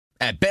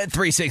At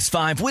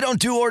Bet365, we don't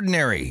do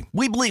ordinary.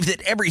 We believe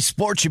that every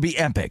sport should be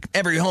epic.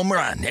 Every home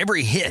run,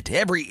 every hit,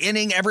 every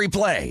inning, every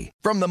play.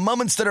 From the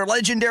moments that are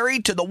legendary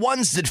to the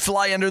ones that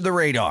fly under the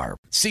radar.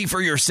 See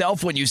for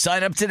yourself when you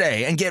sign up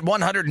today and get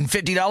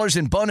 $150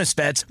 in bonus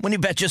bets when you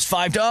bet just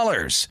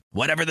 $5.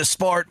 Whatever the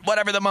sport,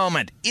 whatever the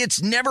moment,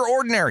 it's never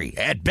ordinary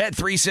at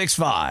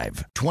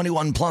Bet365.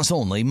 21 plus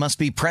only. Must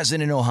be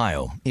present in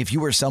Ohio. If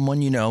you or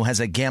someone you know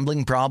has a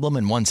gambling problem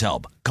and wants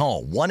help,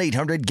 call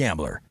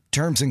 1-800-GAMBLER.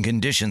 Terms and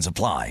conditions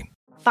apply.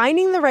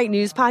 Finding the right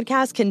news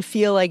podcast can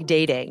feel like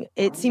dating.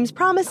 It seems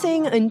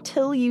promising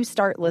until you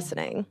start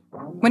listening.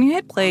 When you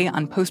hit play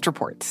on Post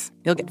Reports,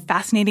 you'll get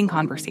fascinating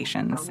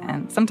conversations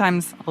and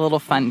sometimes a little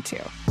fun,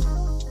 too.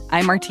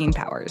 I'm Martine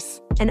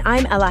Powers. And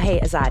I'm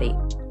Elahe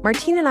Azadi.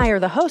 Martine and I are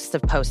the hosts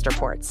of Post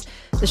Reports.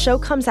 The show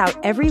comes out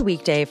every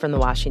weekday from the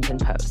Washington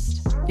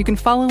Post. You can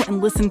follow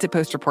and listen to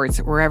Post Reports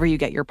wherever you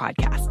get your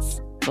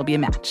podcasts. It'll be a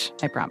match,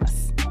 I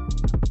promise.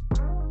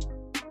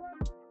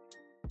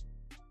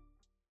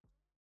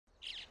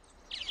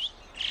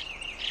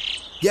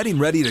 Getting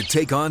ready to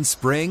take on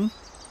spring?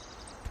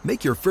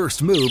 Make your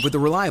first move with the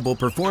reliable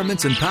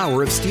performance and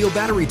power of Steel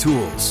battery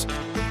tools.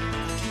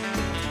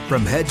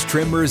 From hedge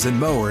trimmers and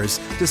mowers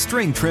to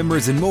string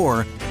trimmers and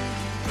more,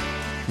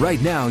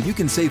 right now you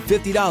can save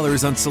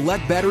 $50 on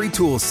select battery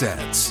tool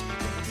sets.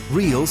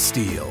 Real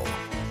Steel.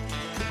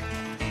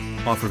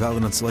 Offer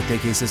valid on select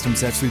AK system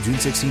sets through June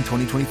 16,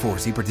 2024.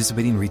 See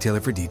participating retailer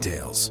for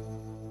details.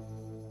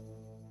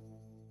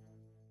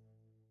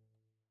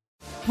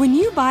 When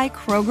you buy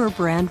Kroger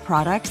brand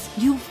products,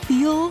 you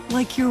feel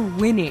like you're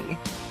winning.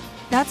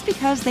 That's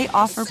because they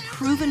offer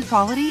proven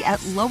quality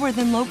at lower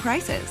than low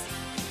prices.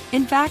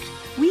 In fact,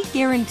 we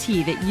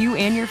guarantee that you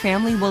and your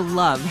family will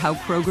love how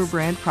Kroger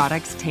brand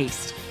products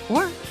taste,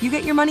 or you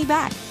get your money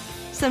back.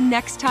 So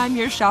next time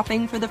you're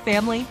shopping for the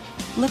family,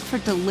 look for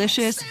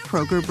delicious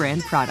Kroger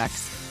brand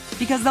products,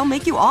 because they'll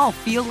make you all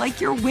feel like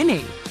you're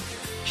winning.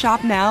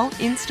 Shop now,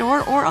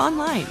 in-store, or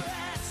online.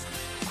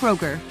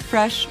 Kroger,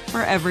 fresh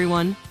for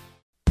everyone.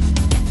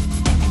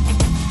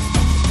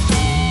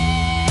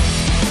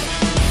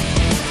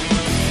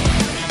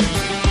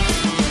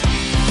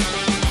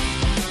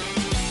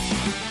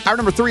 Hour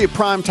number 3 of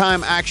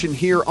primetime action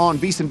here on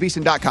VSiN,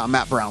 VSiN.com.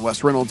 Matt Brown,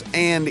 Wes Reynolds,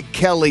 and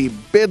Kelly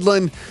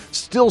Bidlin.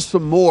 Still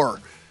some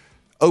more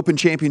Open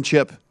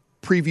Championship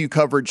preview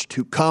coverage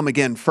to come.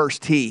 Again,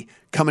 first tee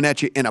coming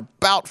at you in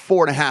about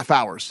 4.5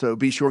 hours. So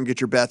be sure and get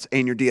your bets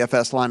and your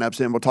DFS lineups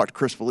in. We'll talk to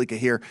Chris Felica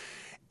here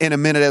in a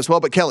minute as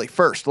well. But Kelly,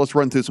 first, let's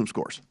run through some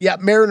scores. Yeah,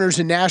 Mariners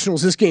and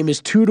Nationals. This game is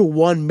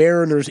 2-1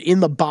 Mariners in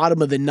the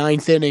bottom of the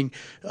 9th inning.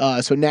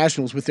 So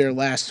Nationals with their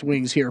last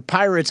swings here.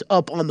 Pirates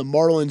up on the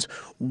Marlins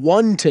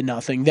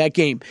 1-0. That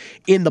game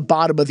in the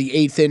bottom of the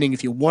 8th inning.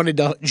 If you wanted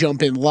to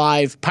jump in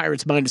live,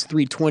 Pirates minus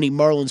 320,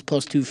 Marlins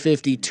plus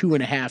 250,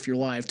 2.5 your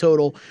live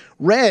total.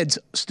 Reds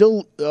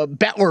still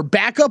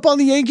back up on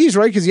the Yankees,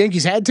 right? Because the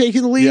Yankees had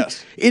taken the lead.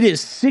 Yes. It is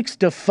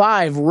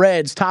 6-5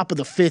 Reds, top of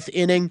the 5th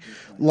inning.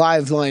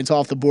 Live lines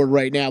off the board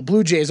right now.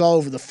 Blue Jays all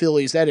over the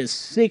Phillies. That is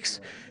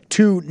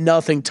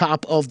 6-0,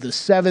 top of the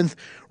 7th.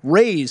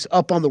 Rays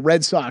up on the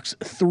Red Sox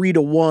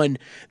 3-1.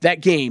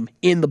 That game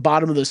in the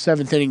bottom of the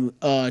 7th inning,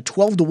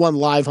 12-1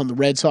 live on the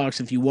Red Sox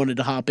if you wanted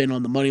to hop in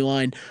on the money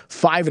line.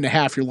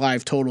 5.5 your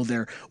live total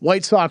there.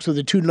 White Sox with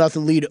a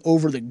 2-0 lead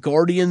over the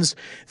Guardians.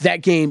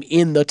 That game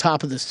in the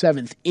top of the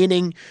 7th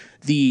inning.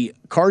 The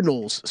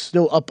Cardinals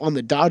still up on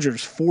the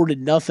Dodgers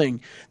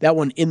 4-0. That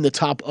one in the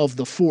top of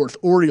the 4th.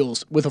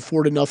 Orioles with a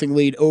 4-0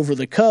 lead over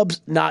the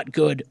Cubs. Not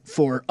good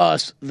for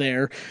us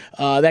there.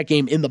 That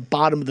game in the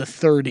bottom of the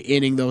 3rd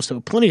inning though, so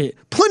plenty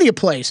of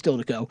play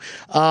still to go.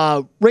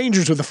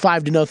 Rangers with a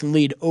 5-0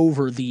 lead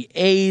over the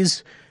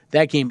A's.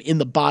 That game in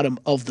the bottom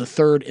of the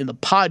 3rd, and the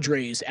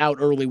Padres out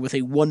early with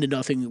a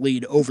 1-0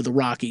 lead over the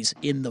Rockies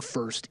in the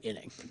 1st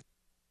inning.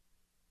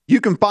 You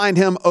can find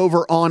him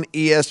over on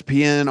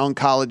ESPN on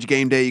College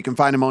Game Day. You can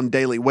find him on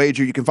Daily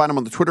Wager. You can find him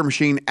on the Twitter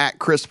machine at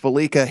Chris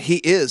Felica. He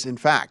is, in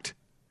fact,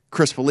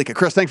 Chris Felica.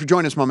 Chris, thanks for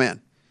joining us, my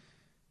man.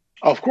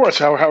 Of course.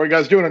 How are you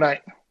guys doing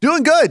tonight?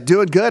 Doing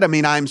good. I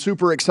mean, I'm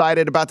super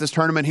excited about this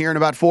tournament here in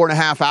about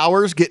 4.5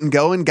 hours, getting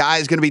going.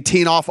 Guy's going to be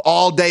teeing off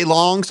all day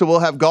long, so we'll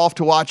have golf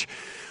to watch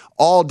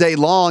all day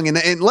long.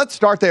 And let's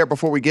start there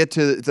before we get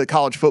to the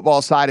college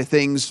football side of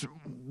things.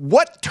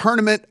 What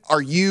tournament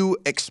are you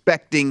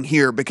expecting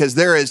here? Because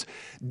there is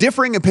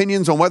differing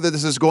opinions on whether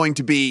this is going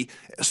to be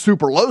a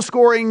super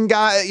low-scoring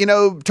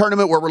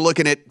tournament where we're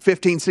looking at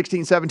 15,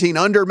 16, 17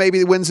 under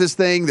maybe wins this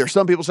thing. There's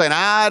some people saying,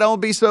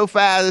 don't be so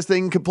fast. This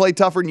thing could play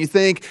tougher than you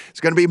think. It's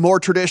going to be more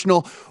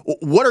traditional.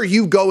 What are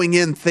you going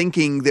in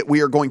thinking that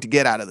we are going to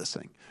get out of this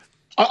thing?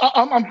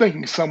 I'm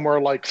thinking somewhere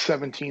like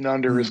 17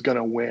 under is going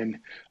to win.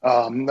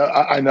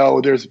 I know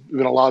there's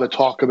been a lot of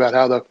talk about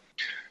how the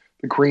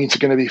greens are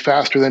going to be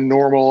faster than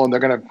normal, and they're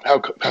going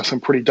to have some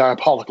pretty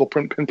diabolical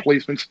pin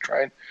placements to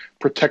try and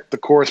protect the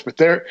course. But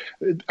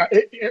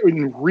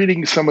in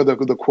reading some of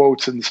the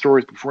quotes and the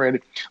stories beforehand,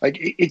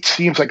 it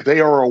seems like they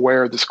are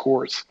aware of this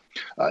course.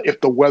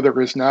 If the weather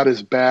is not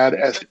as bad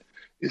as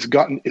is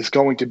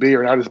going to be,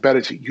 or not as bad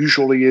as it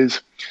usually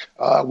is.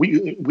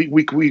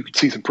 We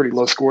see some pretty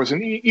low scores,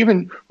 and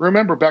even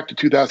remember back to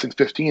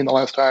 2015, the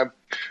last time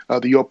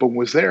the Open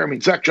was there. I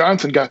mean, Zach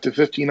Johnson got to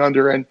 15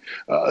 under, and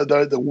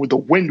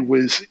the wind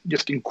was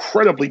just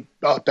incredibly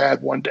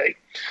bad one day.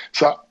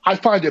 So I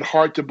find it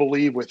hard to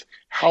believe, with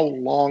how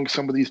long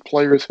some of these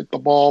players hit the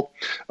ball,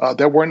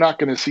 that we're not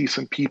going to see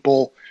some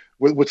people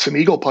with some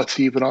eagle putts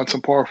even on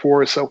some par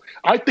fours. So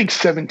I think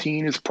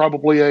 17 is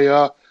probably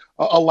a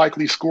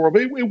likely score,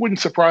 but it wouldn't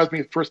surprise me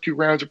if the first 2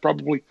 rounds are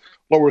probably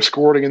lower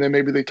scoring, and then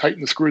maybe they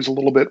tighten the screws a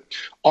little bit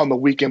on the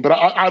weekend. But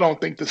I don't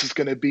think this is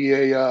going to be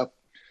a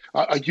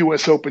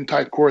U.S. Open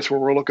type course where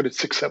we're looking at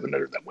 6-7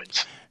 under that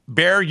wins.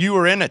 Bear, you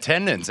were in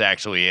attendance,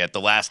 actually, at the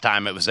last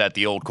time it was at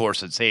the old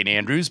course at St.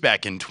 Andrews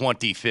back in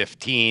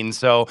 2015.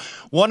 So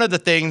one of the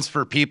things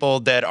for people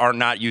that are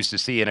not used to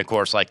seeing a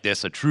course like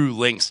this, a true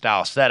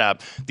link-style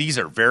setup, these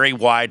are very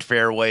wide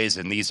fairways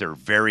and these are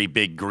very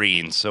big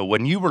greens. So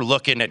when you were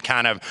looking at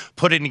kind of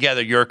putting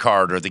together your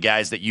card or the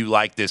guys that you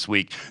like this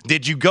week,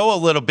 did you go a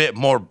little bit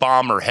more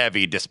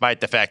bomber-heavy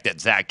despite the fact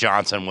that Zach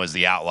Johnson was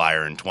the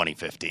outlier in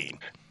 2015?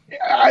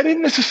 I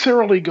didn't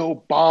necessarily go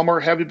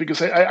bomber-heavy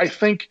because I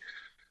think –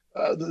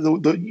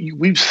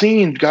 we've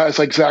seen guys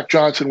like Zach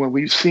Johnson win.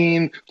 We've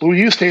seen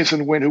Louis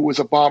Oosthuizen win, who was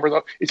a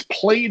bomber. It's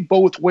played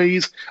both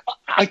ways.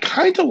 I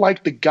kind of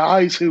like the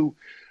guys who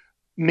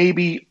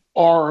maybe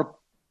are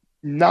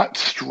not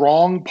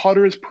strong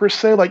putters per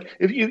se. Like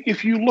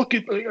if you look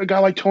at a guy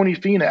like Tony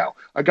Finau,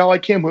 a guy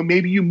like him, who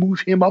maybe you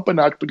move him up a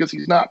notch because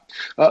he's not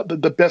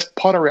the best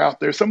putter out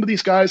there. Some of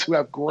these guys who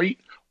have great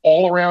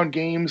all-around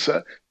games,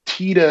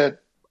 tee to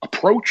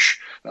approach,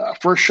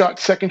 first shot,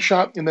 second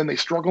shot, and then they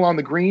struggle on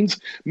the greens.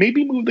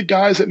 Maybe move the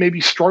guys that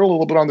maybe struggle a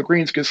little bit on the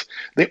greens because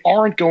they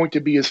aren't going to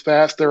be as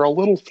fast. They're a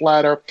little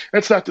flatter.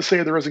 That's not to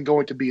say there isn't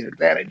going to be an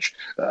advantage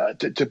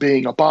to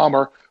being a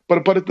bomber.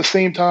 But at the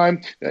same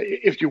time,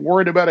 if you're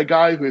worried about a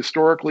guy who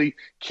historically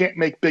can't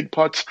make big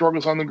putts,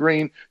 struggles on the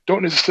green,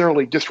 don't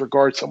necessarily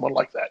disregard someone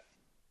like that.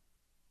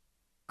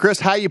 Chris,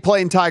 how you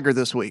playing Tiger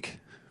this week?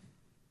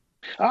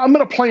 I'm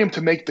going to play him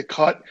to make the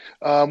cut.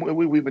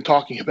 We've been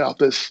talking about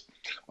this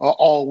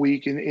all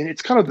week, and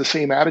it's kind of the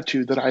same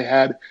attitude that I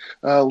had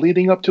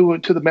leading up to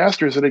the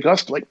Masters at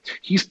Augusta. Like,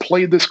 he's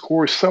played this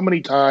course so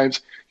many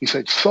times. He's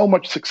had so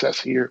much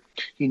success here.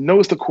 He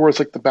knows the course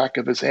like the back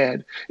of his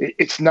hand.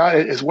 It's not,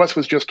 as Wes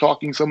was just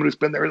talking, someone who's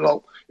been there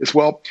as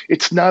well,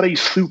 it's not a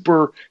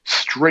super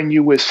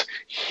strenuous,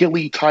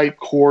 hilly type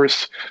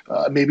course,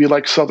 maybe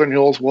like Southern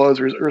Hills was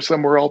or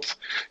somewhere else.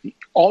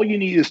 All you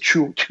need is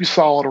two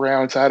solid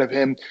rounds out of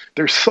him.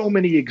 There's so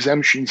many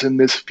exemptions in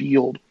this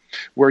field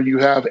where you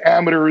have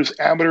amateurs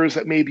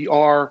that maybe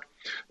are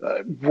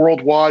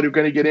worldwide who are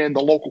going to get in,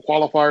 the local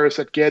qualifiers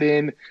that get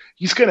in.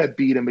 He's going to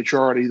beat a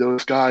majority of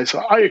those guys. So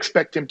I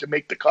expect him to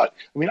make the cut.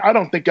 I mean, I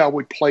don't think I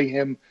would play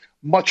him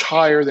much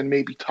higher than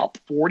maybe top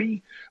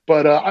 40,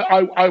 but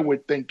I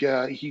would think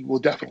he will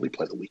definitely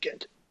play the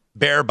weekend.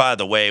 Bear, by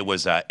the way,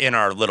 was in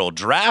our little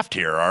draft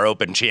here, our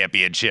Open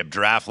Championship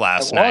draft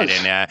last night,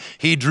 and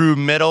he drew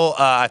middle,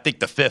 I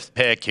think the 5th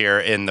pick here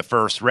in the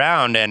first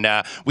round, and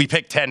we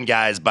picked 10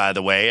 guys, by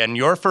the way, and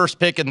your first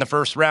pick in the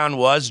first round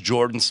was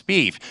Jordan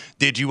Spieth.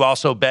 Did you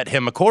also bet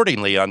him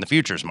accordingly on the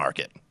futures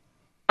market?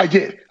 I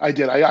did. I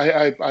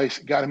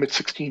got him at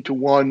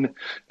 16-1,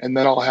 and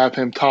then I'll have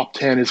him top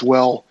 10 as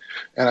well,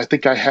 and I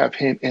think I have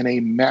him in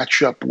a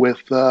matchup with,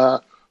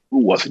 who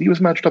was it? He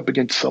was matched up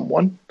against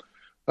someone.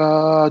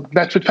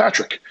 Matt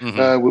Fitzpatrick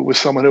was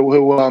someone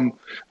who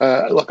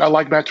look, I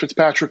like Matt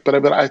Fitzpatrick,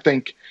 but I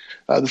think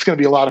there's going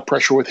to be a lot of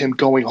pressure with him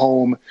going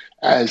home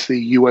as the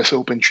U.S.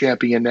 Open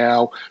champion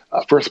now,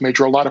 first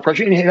major, a lot of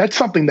pressure. And that's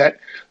something that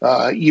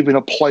even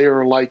a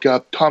player like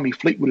Tommy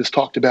Fleetwood has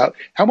talked about,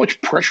 how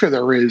much pressure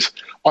there is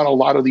on a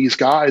lot of these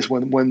guys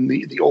when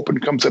the Open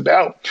comes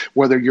about,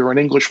 whether you're an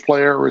English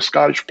player or a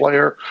Scottish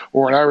player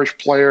or an Irish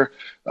player.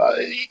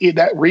 In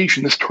that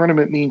region, this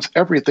tournament means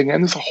everything,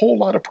 and there's a whole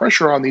lot of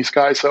pressure on these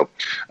guys. So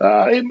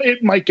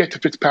it might get to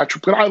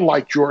Fitzpatrick, but I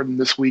like Jordan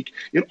this week.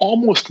 It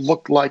almost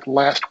looked like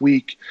last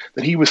week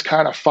that he was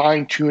kind of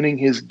fine-tuning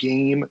his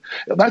game.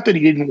 Not that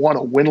he didn't want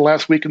to win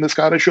last week in the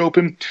Scottish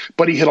Open,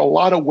 but he hit a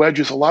lot of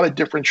wedges, a lot of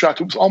different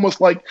shots. It was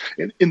almost like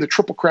in the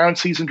Triple Crown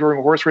season during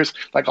a horse race,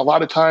 like a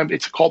lot of times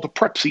it's called the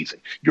prep season.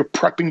 You're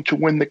prepping to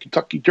win the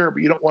Kentucky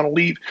Derby. You don't want to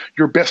leave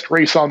your best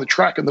race on the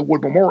track in the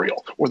Wood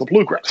Memorial or the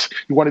Bluegrass.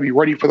 You want to be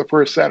ready for the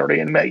first Saturday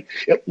in May.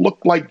 It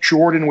looked like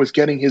Jordan was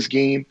getting his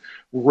game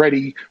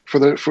ready for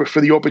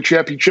the Open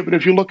Championship. And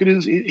if you look at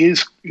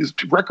his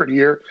record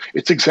here,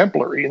 it's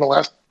exemplary. In the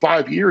last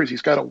 5 years,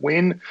 he's got a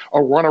win,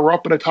 a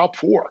runner-up, and a top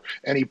 4.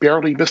 And he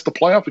barely missed the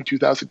playoff in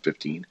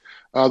 2015.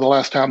 The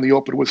last time the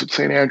Open was at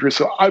St. Andrews.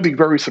 So I'd be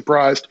very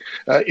surprised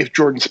if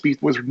Jordan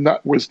Spieth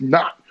was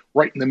not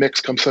right in the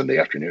mix come Sunday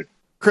afternoon.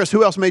 Chris,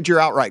 who else made your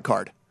outright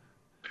card?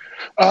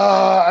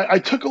 I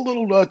took a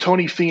little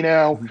Tony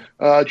Finau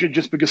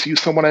just because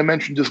he's someone I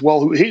mentioned as well.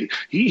 Who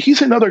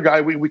he's another guy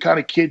we kind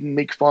of kid and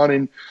make fun.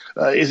 And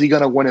is he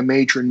going to win a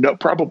major? No,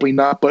 probably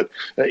not. But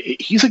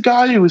he's a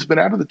guy who has been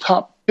out of the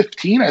top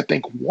 15, I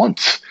think,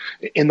 once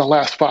in the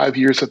last 5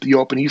 years at the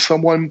Open. He's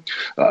someone,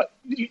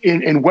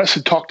 and Wes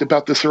had talked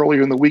about this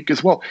earlier in the week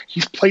as well.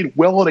 He's played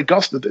well at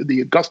Augusta,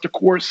 the Augusta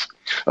course.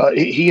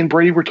 He and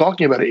Brady were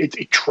talking about it.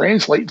 It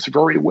translates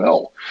very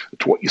well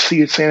to what you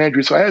see at St.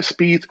 Andrews. So I have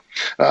Spieth.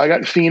 I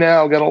got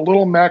Finau. I got a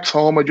little Max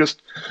Homa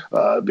just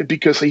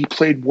because he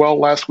played well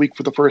last week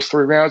for the first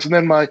 3 rounds. And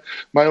then my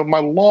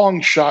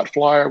long shot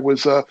flyer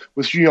was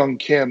Young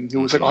Kim,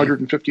 who was at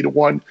 150 to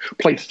 1.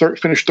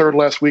 Finished third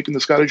last week in the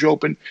Scottish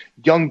Open.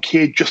 Young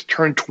kid, just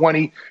turned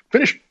 20.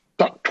 Finished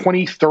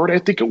 23rd, I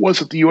think it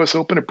was, at the U.S.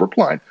 Open at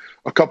Brookline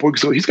a couple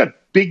weeks ago. He's got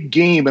big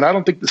game, and I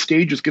don't think the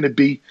stage is going to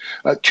be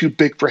too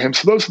big for him.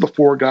 So those are the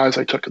 4 guys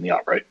I took in the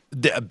outright.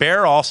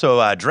 Bear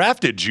also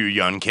drafted Ju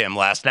Young Kim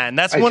last night, and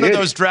that's one of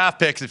those draft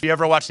picks. If you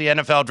ever watch the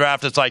NFL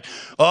draft, it's like,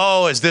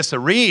 oh, is this a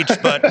reach?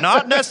 But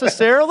not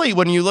necessarily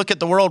when you look at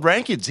the world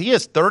rankings. He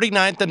is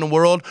 39th in the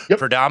world,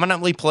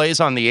 predominantly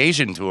plays on the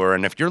Asian Tour,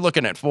 and if you're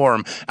looking at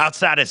form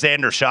outside of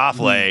Xander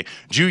Schauffele,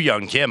 Ju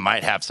Young Kim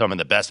might have some of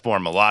the best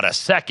form. A lot of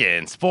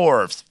seconds,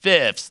 4th,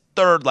 5th,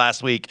 3rd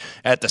last week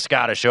at the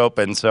Scottish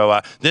Open. So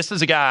this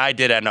is a guy I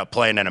did end up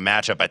playing in a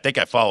matchup. I think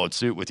I followed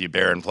suit with you,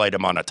 Bear, and played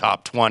him on a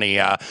top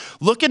 20.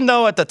 Looking,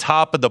 though, at the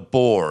top of the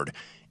board,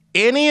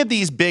 any of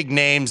these big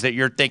names that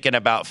you're thinking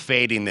about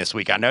fading this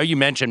week? I know you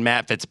mentioned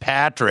Matt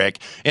Fitzpatrick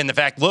in the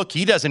fact, look,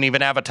 he doesn't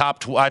even have a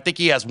top I think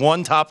he has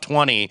 1 top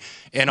 20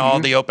 in all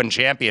the Open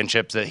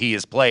Championships that he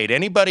has played.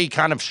 Anybody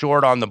kind of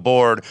short on the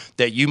board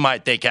that you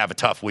might think have a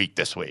tough week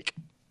this week?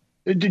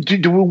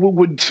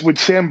 Would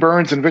Sam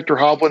Burns and Victor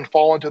Hovland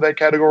fall into that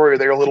category? Or are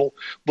they a little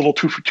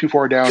too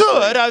far down?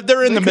 Good.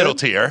 They're in the middle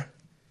tier.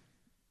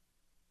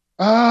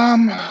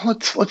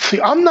 Let's see.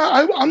 I'm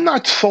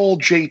not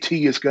sold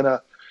JT is going to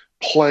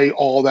play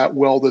all that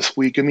well this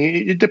week. I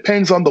mean, it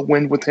depends on the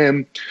wind with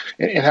him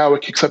and how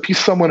it kicks up. He's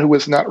someone who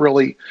has not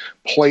really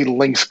played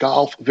links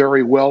golf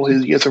very well.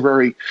 He has a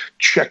very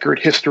checkered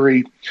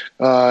history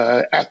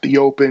at the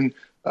Open.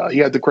 He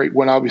had the great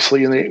win,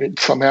 obviously, and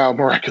somehow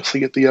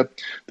miraculously at the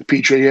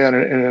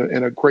PGA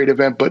in a great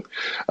event, but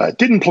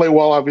didn't play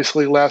well,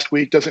 obviously, last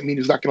week. Doesn't mean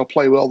he's not going to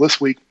play well this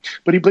week.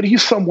 But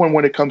he's someone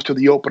when it comes to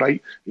the Open.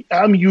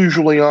 I'm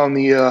usually on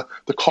the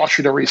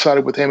cautionary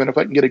side with him, and if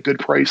I can get a good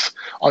price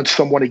on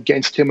someone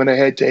against him in a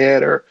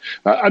head-to-head, or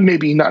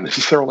maybe not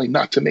necessarily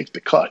not to make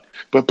the cut,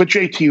 but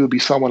JT would be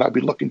someone I'd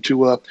be looking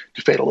to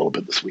fade a little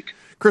bit this week.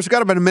 Chris, we've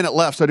got about a minute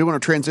left, so I do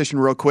want to transition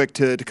real quick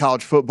to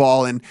college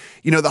football. And,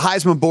 the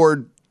Heisman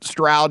board,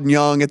 Stroud and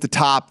Young at the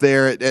top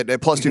there at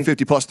plus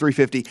 250, plus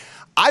 350.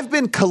 I've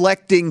been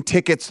collecting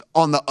tickets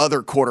on the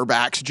other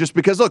quarterbacks just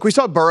because, look, we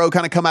saw Burrow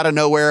kind of come out of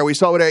nowhere. We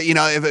saw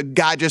if a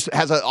guy just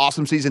has an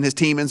awesome season, his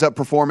team ends up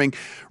performing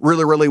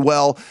really, really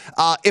well.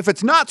 If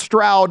it's not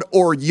Stroud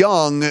or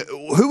Young,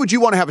 who would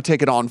you want to have a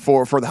ticket on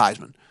for the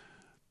Heisman?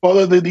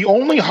 Well, the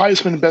only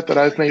Heisman bet that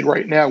I've made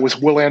right now was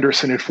Will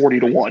Anderson at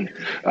 40 to 1.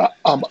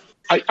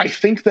 I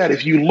think that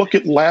if you look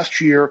at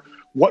last year,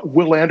 what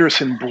Will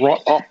Anderson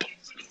brought up.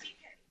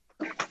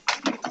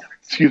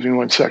 Excuse me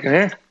 1 second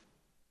here.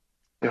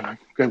 Yeah,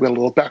 got a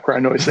little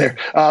background noise there.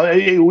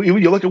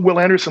 You look at Will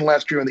Anderson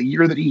last year and the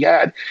year that he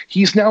had,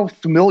 he's now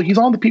familiar. He's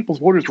on the people's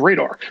voters'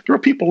 radar. There were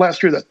people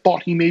last year that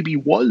thought he maybe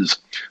was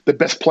the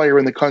best player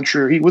in the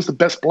country. He was the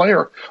best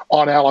player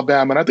on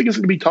Alabama. And I think it's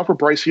going to be tough for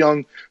Bryce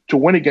Young to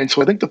win again.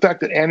 So I think the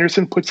fact that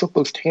Anderson puts up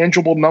those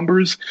tangible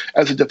numbers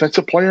as a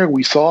defensive player,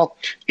 we saw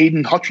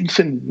Aiden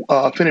Hutchinson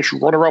finish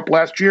runner-up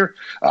last year.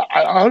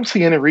 I don't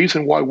see any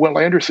reason why Will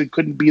Anderson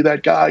couldn't be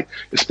that guy,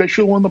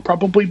 especially when there'll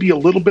probably be a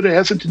little bit of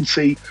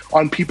hesitancy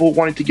on people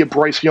wanting to give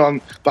Bryce Young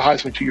the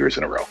Heisman 2 years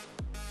in a row.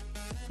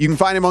 You can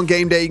find him on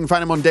Game Day. You can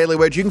find him on Daily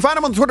Wedge. You can find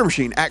him on the Twitter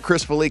machine at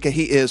Chris Fallica.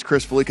 He is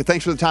Chris Fallica.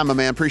 Thanks for the time, my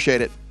man. Appreciate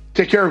it.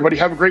 Take care, everybody.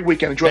 Have a great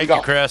weekend. Enjoy the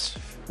golf. Thank you, Chris.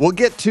 We'll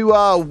get to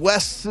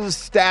Wes's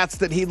stats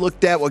that he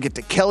looked at. We'll get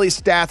to Kelly's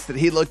stats that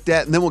he looked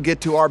at. And then we'll get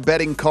to our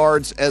betting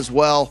cards as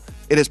well.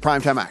 It is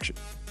primetime action.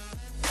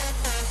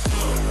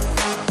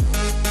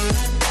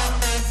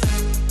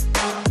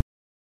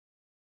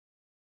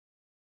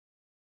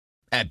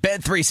 At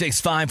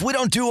Bet365, we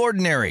don't do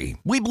ordinary.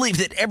 We believe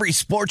that every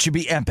sport should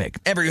be epic.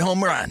 Every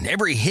home run,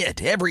 every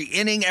hit, every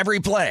inning, every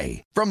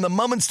play. From the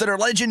moments that are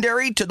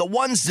legendary to the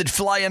ones that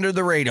fly under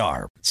the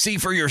radar. See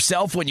for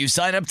yourself when you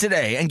sign up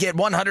today and get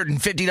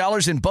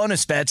 $150 in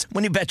bonus bets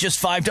when you bet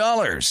just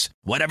 $5.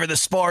 Whatever the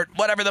sport,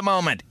 whatever the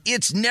moment,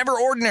 it's never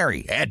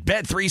ordinary at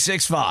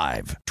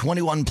Bet365.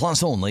 21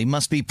 plus only.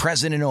 Must be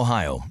present in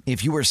Ohio.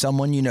 If you or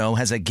someone you know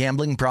has a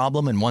gambling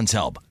problem and wants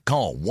help,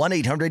 call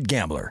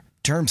 1-800-GAMBLER.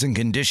 Terms and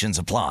conditions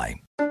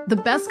apply. The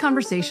best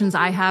conversations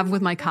I have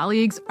with my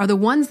colleagues are the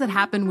ones that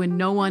happen when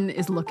no one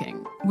is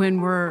looking,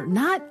 when we're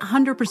not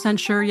 100%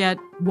 sure yet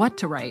what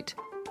to write.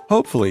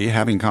 Hopefully,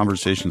 having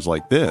conversations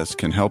like this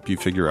can help you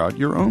figure out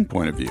your own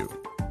point of view.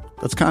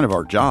 That's kind of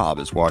our job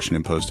as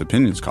Washington Post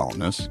opinions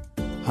columnists.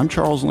 I'm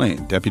Charles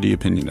Lane, Deputy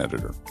Opinion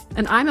Editor.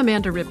 And I'm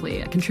Amanda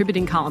Ripley, a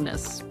contributing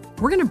columnist.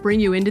 We're going to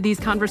bring you into these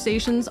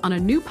conversations on a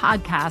new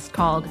podcast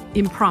called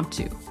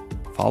Impromptu.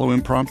 Follow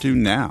Impromptu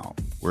now,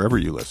 wherever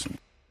you listen.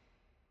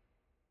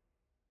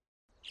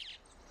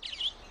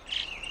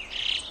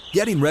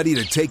 Getting ready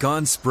to take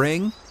on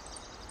spring?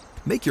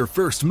 Make your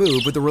first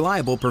move with the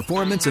reliable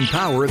performance and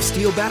power of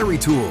Steel battery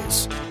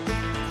tools.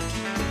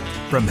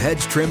 From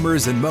hedge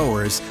trimmers and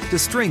mowers to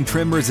string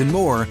trimmers and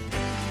more,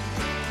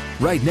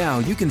 right now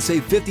you can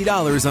save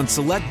 $50 on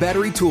select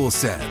battery tool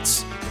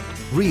sets.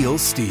 Real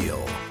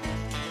Steel.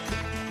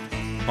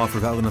 Offer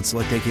valid on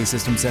select AK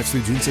system sets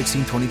through June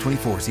 16,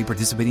 2024. See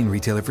participating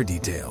retailer for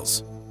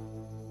details.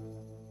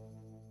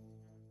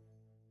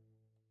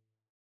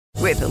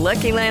 With the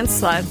Lucky Land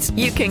Slots,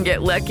 you can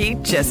get lucky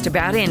just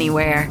about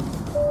anywhere.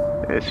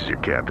 This is your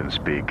captain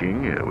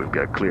speaking. We've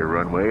got clear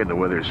runway and the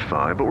weather's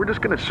fine, but we're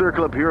just going to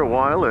circle up here a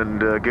while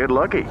and get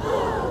lucky.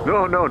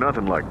 No,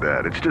 nothing like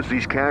that. It's just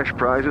these cash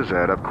prizes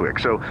add up quick.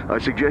 So I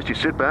suggest you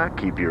sit back,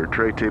 keep your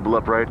tray table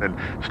upright, and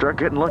start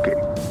getting lucky.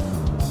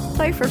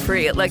 Play for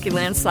free at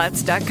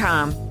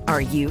LuckyLandSlots.com.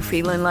 Are you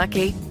feeling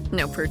lucky?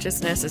 No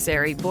purchase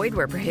necessary. Void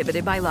where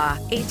prohibited by law.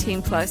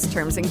 18 plus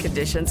terms and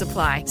conditions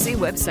apply. See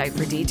website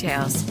for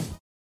details.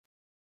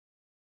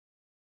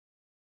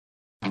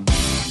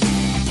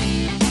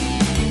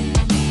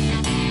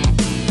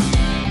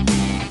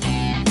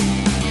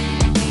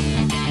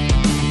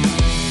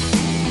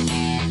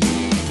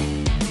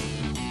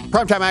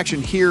 Primetime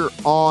action here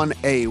on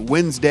a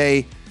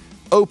Wednesday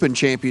Open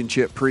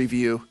Championship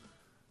preview.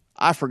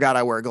 I forgot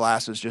I wear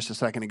glasses just a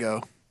second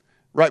ago,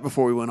 right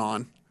before we went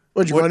on.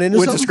 What'd you run into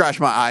Went something? to scratch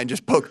my eye and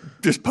just poke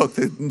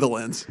the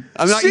lens.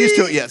 I'm not used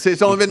to it yet. See,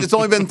 it's only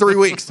been 3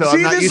 weeks, so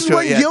I'm not used to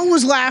it yet. Gil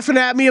was laughing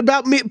at me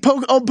about me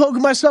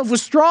poking myself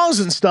with straws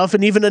and stuff,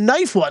 and even a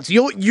knife once.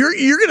 You're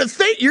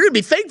gonna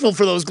be thankful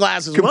for those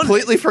glasses.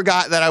 Completely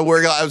forgot that I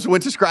wear glasses. I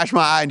went to scratch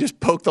my eye and just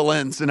poke the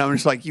lens, and I'm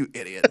just like, you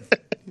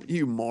idiot,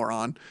 you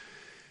moron.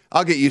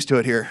 I'll get used to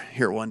it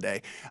here one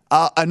day.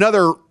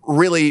 Another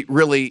really,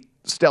 really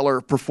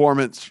stellar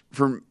performance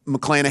from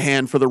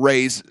McClanahan for the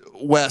Rays.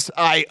 Wes,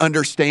 I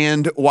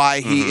understand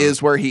why he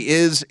is where he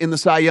is in the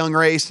Cy Young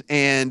race,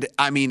 and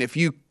I mean, if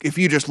you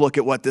just look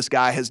at what this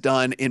guy has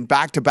done in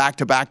back to back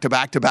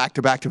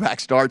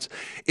starts,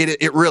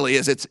 it really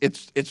is. It's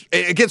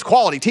against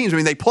quality teams. I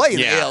mean, they play in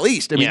the AL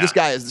East. I mean, this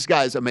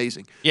guy is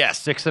amazing. Yeah,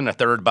 6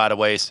 1/3, by the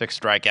way, 6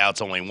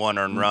 strikeouts, only 1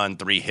 earned run,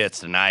 3 hits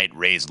tonight.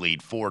 Rays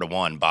lead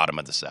 4-1, bottom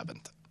of the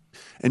 7th.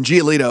 And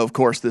Giolito, of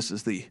course, this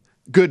is the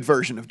good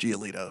version of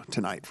Giolito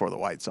tonight for the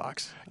White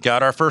Sox.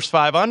 Got our first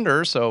 5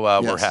 under, so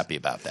we're happy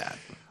about that.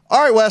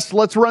 All right, Wes,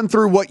 let's run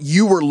through what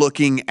you were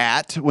looking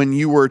at when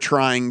you were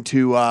trying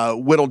to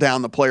whittle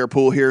down the player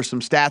pool here. Some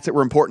stats that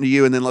were important to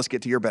you, and then let's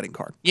get to your betting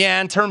card. Yeah,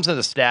 in terms of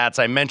the stats,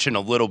 I mentioned a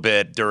little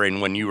bit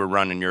during when you were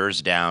running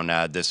yours down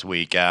this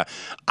week.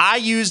 I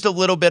used a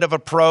little bit of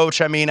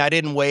approach. I mean, I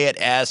didn't weigh it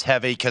as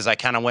heavy because I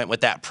kind of went with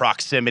that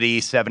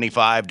proximity,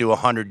 75 to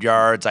 100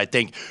 yards. I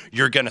think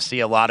you're going to see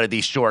a lot of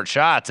these short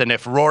shots. And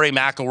if Rory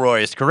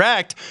McIlroy is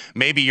correct,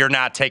 maybe you're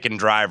not taking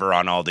driver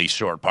on all these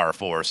short par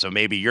fours. So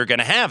maybe you're going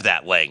to have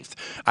that length,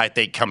 I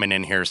think, coming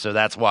in here. So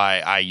that's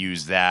why I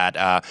use that.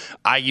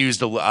 I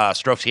used a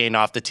strokes gained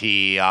off the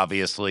tee,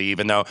 obviously,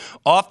 even though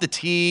off the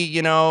tee,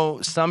 you know,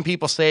 some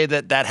people say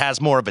that has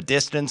more of a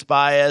distance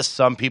bias.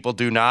 Some people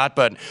do not.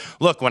 But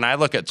look, when I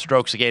look at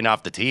strokes gained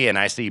off the tee and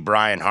I see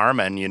Brian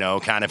Harman, you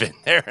know, kind of in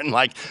there and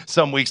like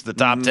some weeks the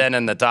top 10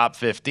 and the top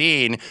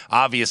 15,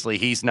 obviously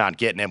he's not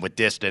getting it with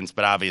distance.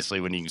 But obviously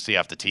when you can see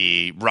off the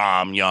tee,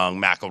 Rahm,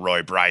 Young,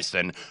 McIlroy,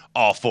 Bryson,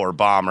 all 4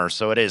 bombers.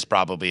 So it is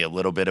probably a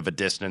little bit of a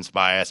distance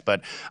bias.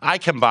 But I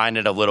combine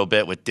it a little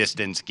bit with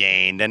distance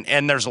gained,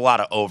 and there's a lot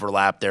of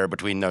overlap there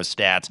between those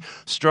stats.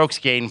 Strokes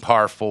gained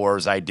par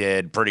fours I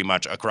did pretty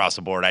much across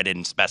the board. I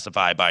didn't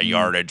specify by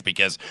yardage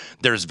because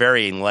there's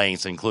varying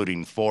lengths,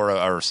 including 4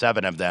 or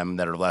 7 of them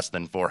that are less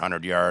than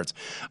 400 yards.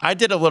 I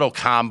did a little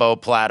combo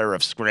platter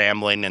of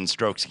scrambling and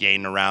strokes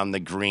gained around the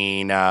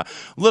green. A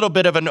little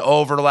bit of an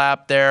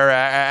overlap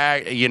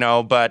there, you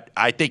know, but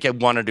I think I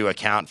wanted to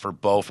account for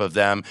both of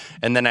them.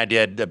 And then I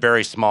did a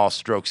very small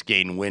strokes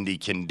gained windy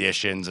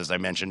conditions, as I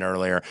mentioned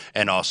earlier,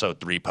 and also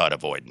 3-putt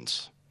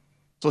avoidance.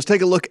 So let's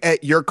take a look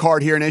at your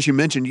card here. And as you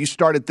mentioned, you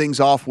started things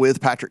off with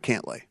Patrick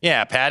Cantlay.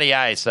 Yeah, Patty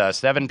Ice,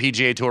 7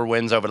 PGA Tour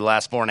wins over the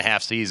last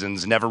 4.5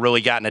 seasons. Never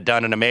really gotten it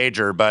done in a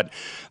major. But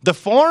the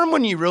form,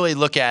 when you really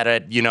look at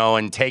it, you know,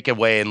 and take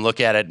away and look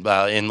at it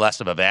in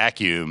less of a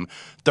vacuum,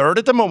 3rd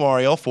at the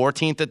Memorial,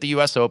 14th at the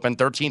U.S. Open,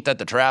 13th at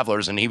the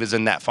Travelers, and he was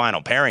in that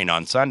final pairing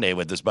on Sunday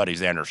with his buddy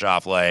Xander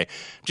Schauffele.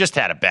 Just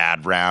had a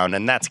bad round,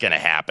 and that's going to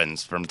happen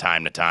from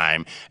time to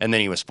time. And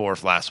then he was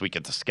 4th last week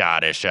at the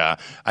Scottish. I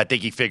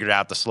think he figured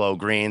out the slow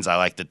greens. I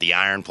like that the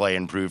iron play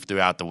improved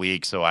throughout the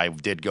week, so I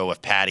did go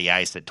with Patty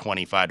Ice at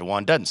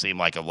 25-1. Doesn't seem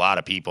like a lot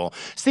of people.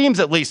 Seems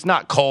at least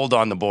not cold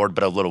on the board,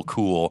 but a little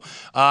cool.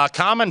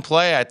 Common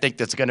play, I think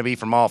that's going to be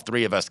from all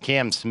 3 of us,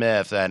 Cam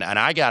Smith, and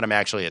I got him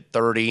actually at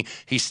 30.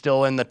 He's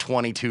still in the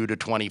 22 to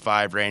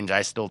 25 range.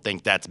 I still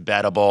think that's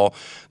bettable.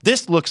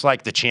 This looks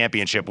like the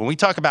championship. When we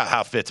talk about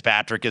how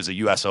Fitzpatrick is a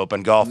U.S.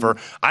 Open golfer,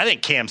 I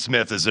think Cam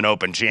Smith is an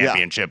Open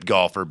Championship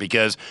golfer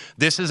because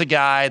this is a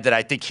guy that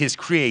I think his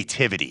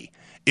creativity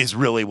is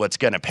really what's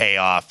going to pay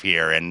off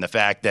here. And the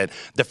fact that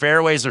the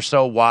fairways are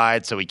so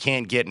wide, so he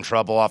can't get in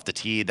trouble off the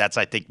tee, that's,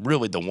 I think,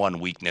 really the one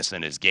weakness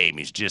in his game.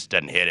 He just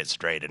doesn't hit it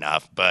straight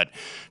enough. But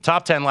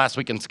top 10 last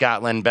week in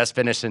Scotland, best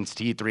finish since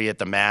T3 at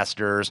the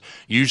Masters.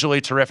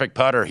 Usually terrific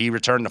putter. He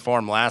returned to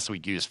form last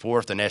week. He was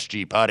fourth in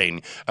SG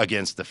putting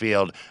against the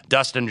field.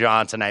 Dustin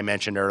Johnson, I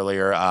mentioned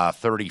earlier,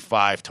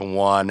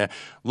 35-1.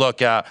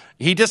 Look,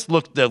 he just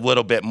looked a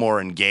little bit more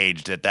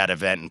engaged at that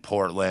event in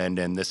Portland,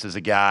 and this is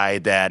a guy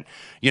that,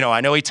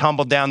 I know he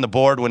tumbled down the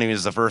board when he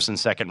was the first and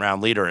second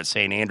round leader at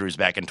St. Andrews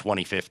back in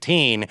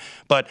 2015,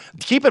 but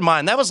keep in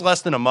mind, that was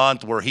less than a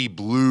month where he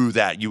blew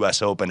that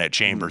U.S. Open at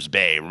Chambers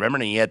Bay. Remember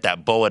he hit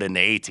that bullet in the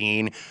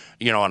 18,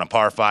 on a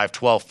par 5,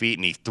 12 feet,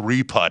 and he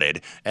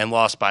 3-putted and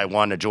lost by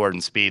 1 to Jordan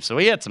Spieth. So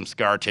he had some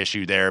scar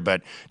tissue there,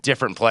 but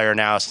different player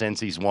now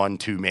since he's won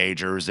 2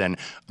 majors and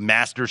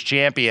Masters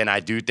champion. I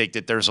do think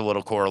that there's a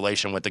little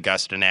correlation with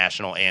Augusta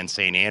National and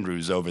St.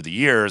 Andrews over the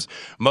years.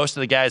 Most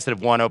of the guys that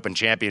have won Open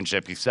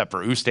Championships, except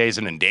for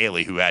Oosthuizen and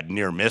Daly, who had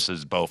near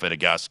misses both at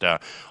Augusta,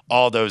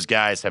 all those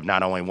guys have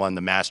not only won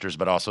the Masters,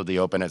 but also the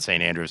Open at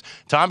St. Andrews.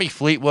 Tommy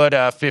Fleetwood,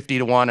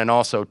 50-1, and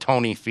also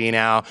Tony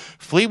Finau.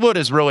 Fleetwood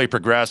is really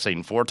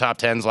progressing. 4 top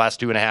 10s last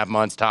 2.5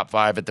 months, top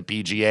 5 at the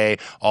PGA.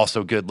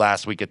 Also good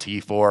last week at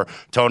T4.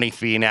 Tony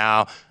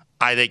Finau,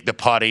 I think the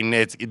putting,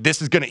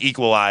 this is going to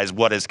equalize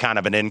what is kind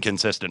of an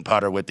inconsistent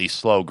putter with these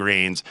slow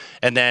greens.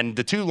 And then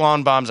the 2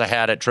 lawn bombs I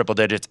had at triple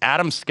digits,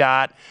 Adam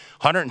Scott,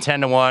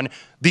 110-1.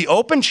 The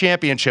Open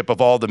Championship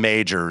of all the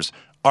majors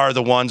are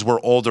the ones where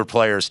older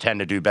players tend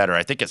to do better.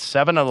 I think it's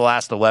 7 of the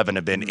last 11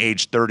 have been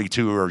age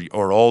 32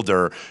 or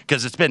older,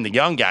 because it's been the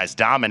young guys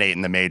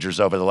dominating the majors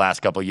over the last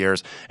couple of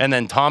years. And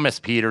then Thomas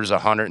Pieters,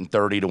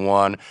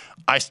 130-1.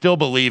 I still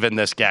believe in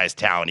this guy's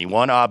talent. He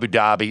won Abu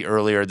Dhabi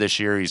earlier this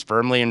year. He's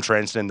firmly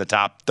entrenched in the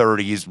top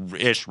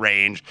 30s-ish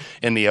range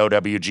in the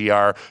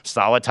OWGR.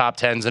 Solid top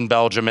 10s in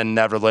Belgium and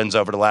Netherlands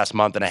over the last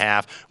month and a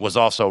half. Was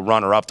also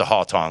runner-up to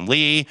Haulton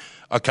Lee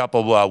a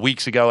couple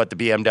weeks ago at the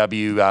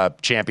BMW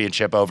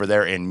Championship over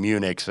there in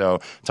Munich. So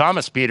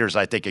Thomas Pieters,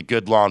 I think, a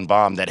good long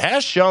bomb that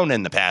has shown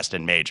in the past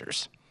in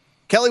majors.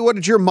 Kelly, what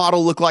did your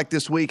model look like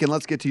this week? And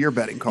let's get to your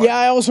betting card. Yeah,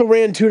 I also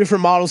ran 2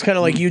 different models, kind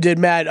of like you did,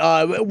 Matt.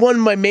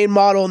 One, my main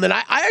model, and then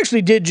I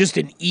actually did just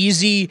an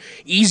easy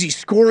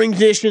scoring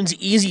conditions,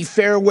 easy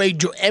fairway,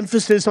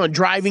 emphasis on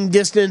driving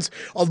distance,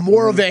 of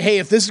more of a, hey,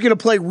 if this is going to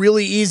play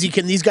really easy,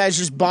 can these guys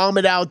just bomb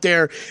it out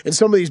there? And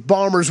some of these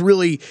bombers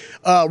really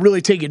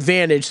take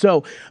advantage.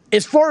 So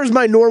as far as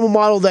my normal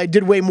model that I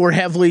did way more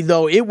heavily,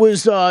 though, it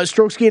was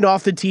strokes gained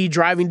off the tee,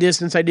 driving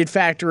distance. I did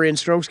factor in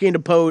strokes gained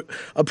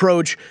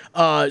approach,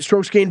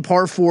 strokes gained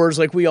par 4s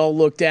like we all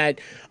looked at.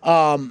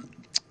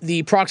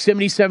 The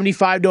proximity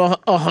 75 to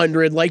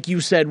 100, like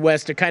you said,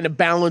 Wes, to kind of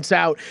balance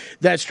out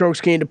that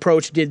strokes gained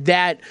approach. Did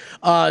that.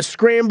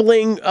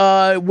 Scrambling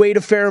weighed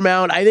a fair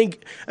amount. I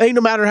think no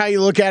matter how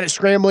you look at it,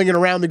 scrambling and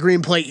around the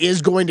green play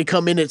is going to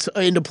come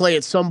into play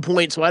at some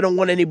point. So I don't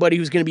want anybody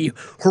who's going to be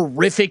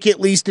horrific, at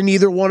least in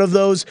either one of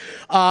those.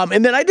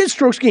 And then I did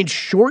strokes gained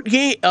short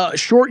game,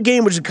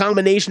 which is a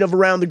combination of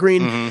around the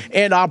green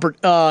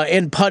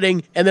and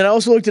putting. And then I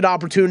also looked at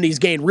opportunities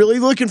gained. Really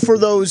looking for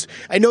those.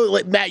 I know,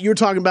 Matt, you're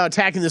talking about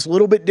attacking this a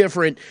little bit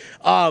different.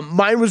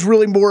 Mine was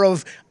really more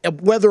of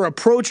whether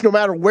approach, no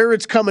matter where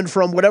it's coming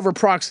from, whatever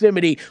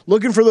proximity,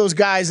 looking for those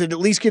guys that at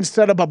least can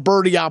set up a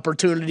birdie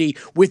opportunity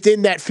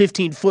within that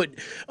 15-foot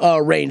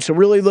range. So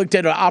really looked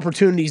at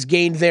opportunities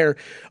gained there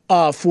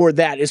for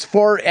that. As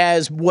far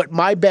as what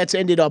my bets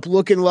ended up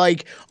looking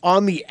like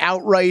on the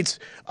outrights,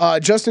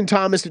 Justin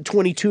Thomas at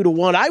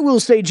 22-1. I will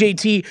say,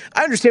 JT,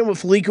 I understand what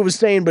Felica was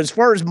saying, but as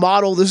far as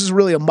model, this is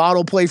really a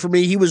model play for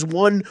me. He was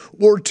 1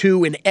 or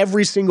 2 in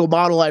every single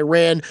model I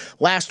ran.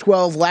 Last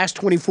 12, last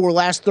 24,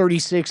 last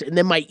 36, and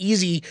then my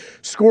easy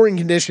scoring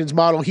conditions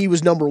model, he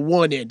was number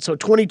 1 in. So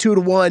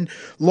 22-1.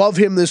 Love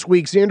him this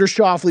week. Xander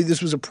Schauffele,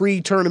 this was a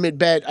pre-tournament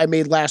bet I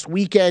made last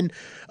weekend.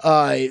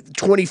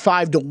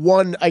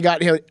 25-1 I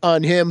got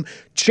on him.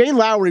 Shane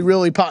Lowry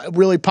really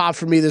popped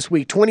for me this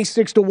week.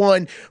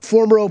 26-1,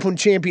 former Open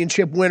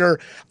Championship winner.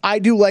 I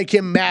do like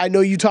him, Matt. I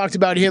know you talked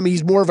about him.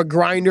 He's more of a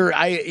grinder.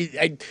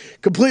 I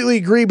completely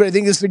agree, but I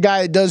think this is a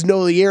guy that does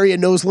know the area,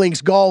 knows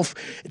links golf.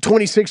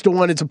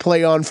 26-1, it's a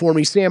play on for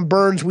me. Sam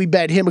Burns, we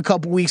bet him a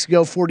couple weeks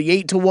ago,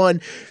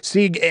 48-1.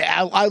 See,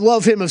 I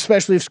love him,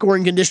 especially if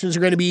scoring conditions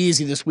are going to be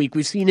easy this week.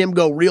 We've seen him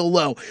go real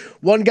low.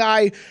 One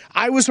guy,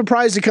 I was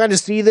surprised to kind of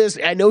see this.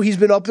 I know he's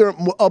been up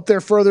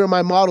there further in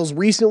my models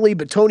recently,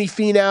 but Tony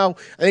Finau,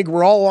 I think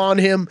we're all on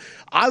him.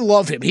 I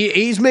love him.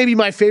 He's maybe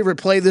my favorite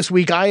play this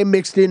week. I am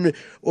mixed in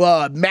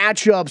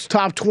matchups,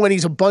 top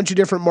 20s, a bunch of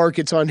different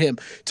markets on him.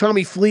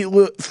 Tommy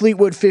Fleetwood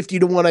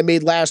 50-1 I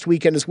made last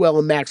weekend as well,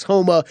 and Max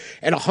Homa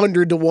at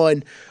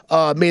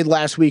 100-1 made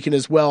last weekend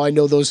as well. I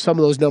know some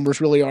of those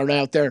numbers really aren't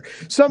out there.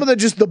 Some of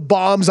the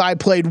bombs I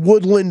played,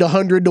 Woodland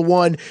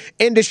 100-1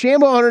 and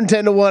DeChambeau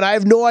 110-1. I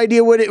have no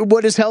idea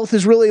what his health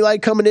is really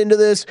like coming into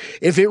this.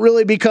 If it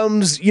really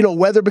becomes,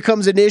 weather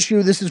becomes an issue,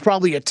 too. This is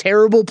probably a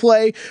terrible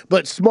play,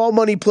 but small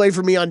money play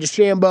for me on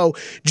DeChambeau.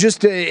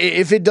 Just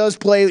if it does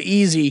play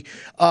easy,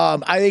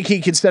 I think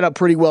he can set up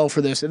pretty well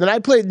for this. And then I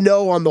played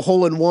no on the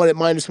hole-in-one at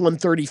minus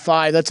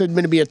 135. That's going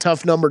to be a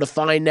tough number to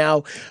find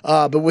now.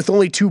 But with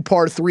only 2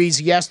 par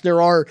 3s, yes,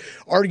 there are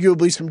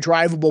arguably some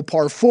drivable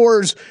par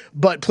 4s,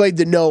 but played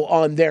the no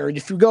on there. And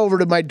if you go over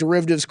to my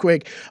derivatives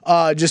quick,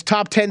 just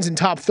top 10s and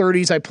top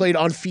 30s, I played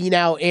on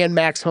Finau and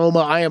Max Homa.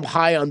 I am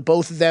high on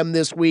both of them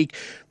this week.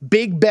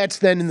 Big bets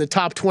then in the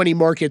top 20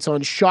 markets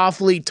on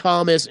Schauffele,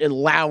 Thomas, and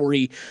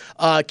Lowry.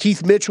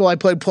 Keith Mitchell, I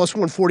played plus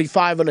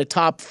 145 on a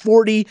top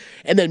 40.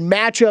 And then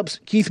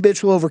matchups, Keith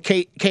Mitchell over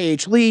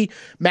K.H. Lee,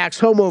 Max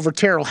Homa over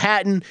Terrell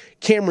Hatton,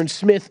 Cameron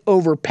Smith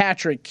over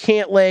Patrick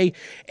Cantlay.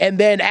 And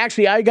then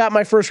actually I got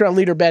my first round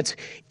leader bets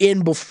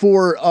in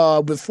before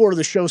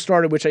the show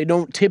started, which I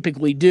don't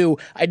typically do.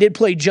 I did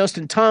play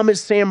Justin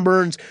Thomas, Sam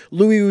Burns,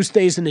 Louis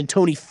Oosthuizen, and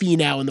Tony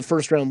Finau in the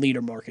first round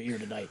leader market here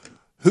tonight.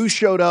 Who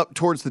showed up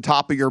towards the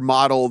top of your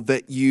model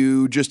that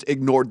you just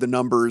ignored the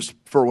numbers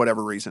for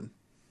whatever reason?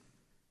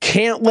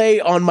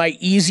 Cantlay on my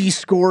easy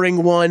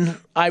scoring one,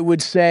 I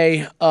would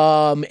say.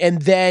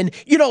 And then,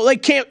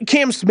 like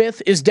Cam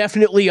Smith is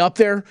definitely up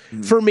there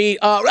for me.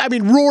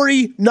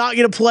 Rory, not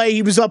going to play.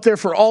 He was up there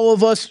for all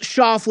of us.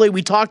 Schauffele,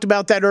 we talked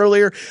about that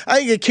earlier.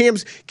 I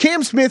think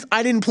Cam Smith,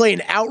 I didn't play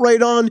an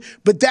outright on,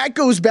 but that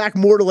goes back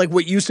more to like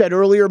what you said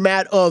earlier,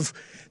 Matt, of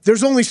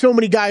there's only so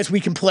many guys we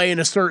can play in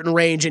a certain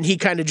range, and he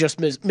kind of just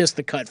missed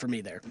the cut for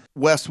me there.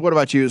 Wes, what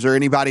about you? Is there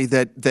anybody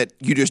that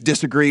you just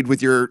disagreed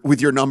with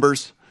your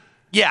numbers?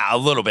 Yeah, a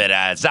little bit.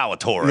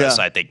 Zalatoris,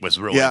 I think, was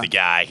really the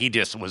guy. He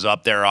just was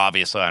up there,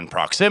 obviously, on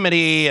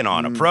proximity and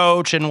on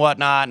approach and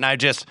whatnot. And I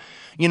just,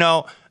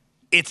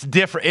 it's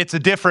different. It's a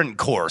different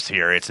course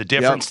here. It's a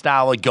different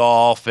style of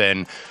golf.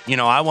 And,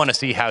 I want to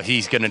see how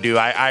he's going to do.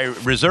 I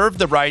reserve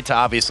the right to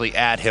obviously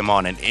add him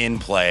on an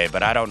in-play,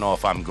 but I don't know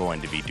if I'm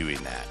going to be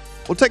doing that.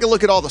 We'll take a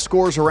look at all the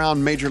scores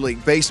around Major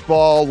League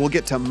Baseball. We'll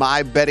get to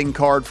my betting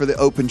card for the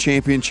Open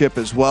Championship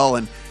as well.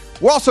 And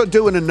we're also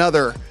doing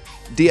another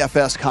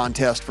DFS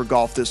contest for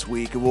golf this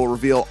week, and we'll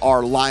reveal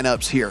our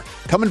lineups here.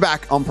 Coming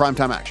back on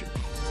Primetime Action.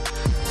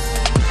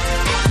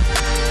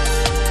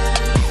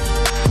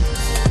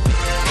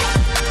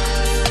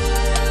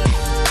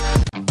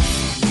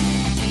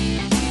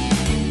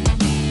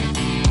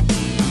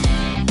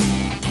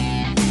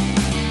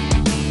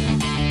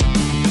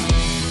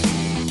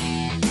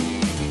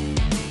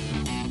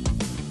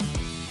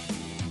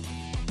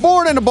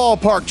 Born in a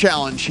Ballpark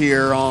Challenge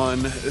here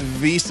on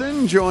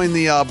VSiN. Join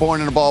the Born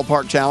in a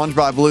Ballpark Challenge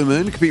by Blue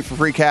Moon to compete for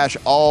free cash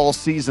all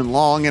season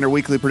long. Enter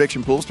weekly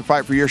prediction pools to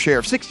fight for your share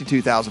of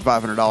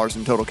 $62,500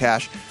 in total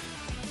cash.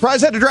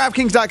 Prize head to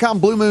DraftKings.com.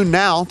 Blue Moon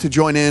now to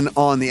join in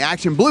on the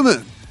action. Blue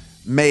Moon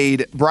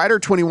made brighter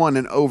 21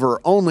 and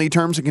over only.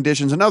 Terms and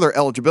conditions and other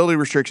eligibility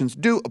restrictions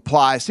do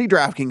apply. See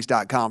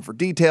DraftKings.com for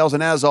details.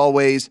 And as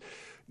always,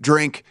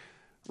 drink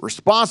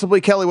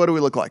responsibly. Kelly, what do we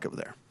look like over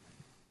there?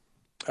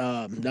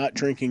 Not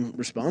drinking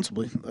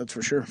responsibly, that's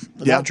for sure.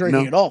 Not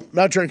drinking at all.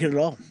 Not drinking at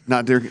all.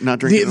 Not drinking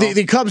at all.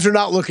 The Cubs are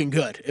not looking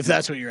good, if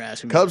that's what you're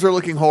asking me. Cubs are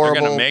looking horrible.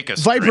 They're going to make us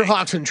Viper drink.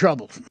 Hawks in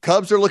trouble.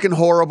 Cubs are looking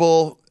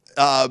horrible.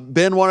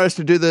 Ben wanted us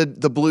to do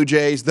the Blue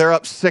Jays. They're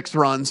up 6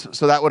 runs,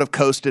 so that would have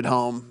coasted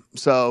home.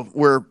 So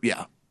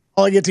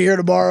All I get to hear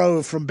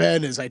tomorrow from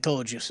Ben is I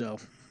told you so.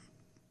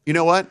 You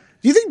know what?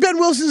 Do you think Ben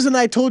Wilson's an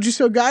I told you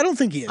so guy? I don't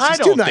think he is. I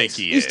don't think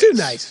he is. He's too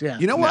nice. Yeah.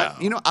 You know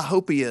what? No. I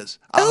hope he is.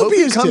 I hope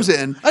he comes too.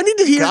 in. I need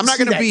to hear. I'm not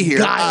going to be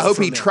here. I hope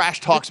he trash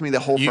talks me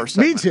the whole first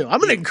segment. Me too. I'm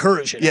going to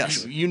encourage it.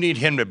 Yes. You need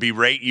him to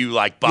berate you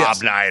like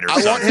Bob Knight or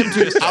I something. want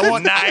him to. I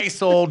want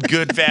nice old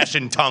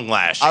good-fashioned tongue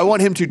lash. I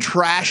want him to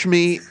trash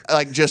me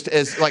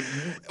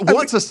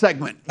once a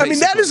segment. I mean,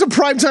 that is a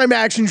primetime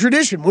action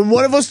tradition. When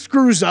one of us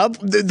screws up,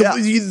 they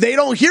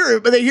don't hear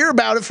it, but they hear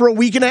about it for a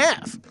week and a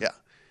half. Yeah.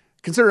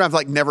 Considering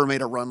I've never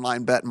made a run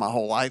line bet in my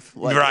whole life.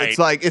 Right. It's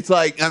like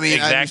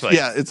exactly.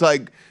 it's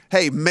like,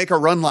 hey, make a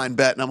run line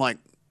bet, and I'm like,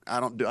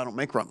 I don't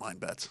make run line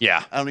bets.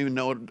 Yeah. I don't even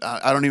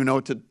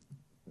know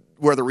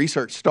where the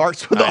research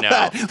starts with all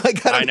that.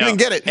 I don't even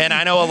get it. And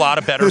I know a lot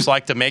of bettors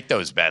like to make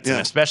those bets, and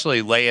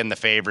especially lay in the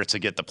favorites to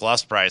get the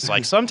plus price.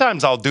 Like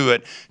sometimes I'll do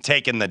it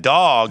taking the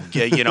dog,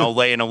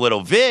 laying a little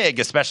vig,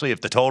 especially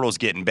if the total's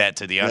getting bet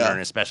to the under, and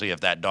especially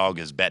if that dog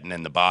is betting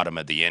in the bottom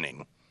of the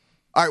inning.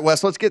 All right,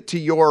 Wes, let's get to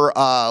your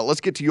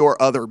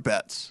other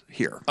bets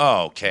here.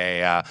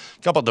 Okay, a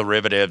couple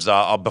derivatives.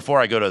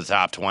 Before I go to the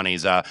top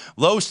 20s,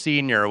 Low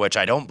Senior, which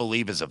I don't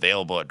believe is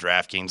available at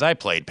DraftKings. I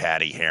played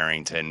Patty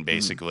Harrington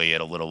basically at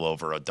a little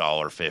over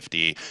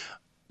 $1.50.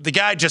 The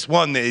guy just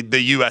won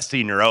the U.S.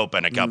 Senior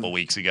Open a couple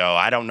weeks ago.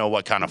 I don't know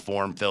what kind of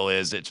form Phil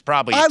is. It's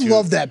probably I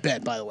love that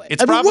bet, by the way.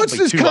 It's probably what's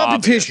this too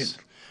competition?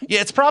 Obvious.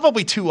 Yeah, it's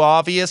probably too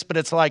obvious, but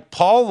it's like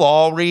Paul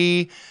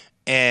Lawrie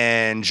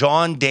and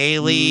John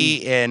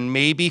Daly and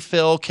maybe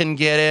Phil can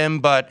get him,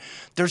 but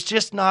there's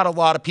just not a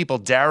lot of people.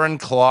 Darren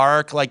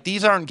Clark, like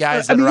these aren't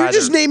guys that you're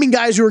just naming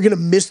guys who are going to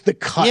miss the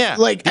cut. Yeah,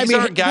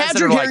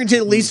 Patrick Harrington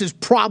at least is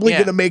probably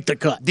going to make the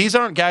cut. These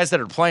aren't guys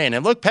that are playing.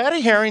 And look,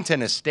 Patty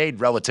Harrington has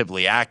stayed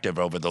relatively active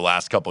over the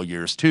last couple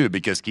years too,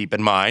 because keep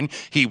in mind,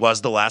 he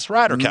was the last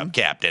Ryder Cup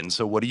captain.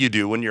 So what do you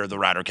do when you're the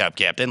Ryder Cup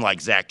captain like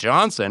Zach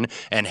Johnson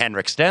and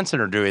Henrik Stenson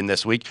are doing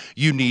this week?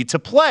 You need to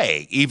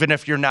play, even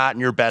if you're not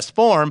in your best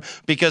form,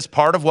 because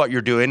part of what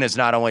you're doing is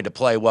not only to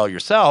play well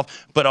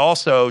yourself, but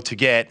also to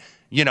get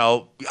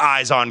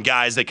eyes on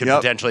guys that could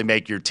potentially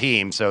make your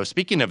team. So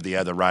speaking of the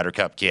other Ryder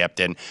Cup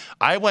captain,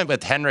 I went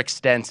with Henrik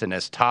Stenson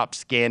as top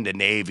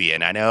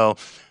Scandinavian. I know,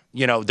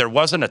 there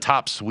wasn't a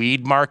top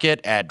Swede market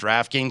at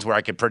DraftKings where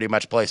I could pretty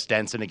much play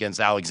Stenson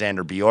against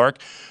Alexander Bjork.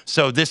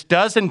 So this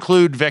does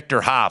include Victor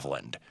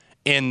Hovland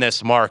in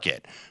this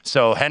market.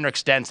 So Henrik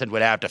Stenson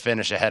would have to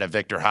finish ahead of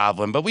Victor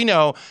Hovland. But we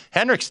know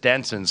Henrik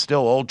Stenson's still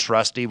old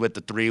trusty with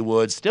the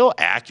 3-wood, still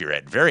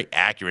accurate, very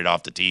accurate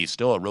off the tee,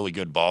 still a really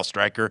good ball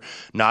striker,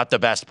 not the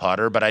best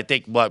putter. But I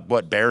think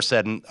what Bear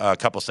said a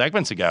couple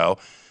segments ago,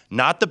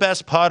 not the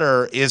best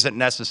putter isn't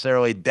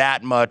necessarily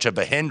that much of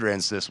a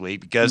hindrance this week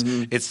because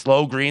it's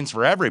slow greens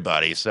for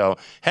everybody. So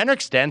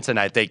Henrik Stenson,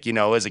 I think,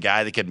 is a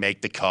guy that could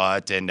make the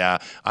cut, and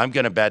I'm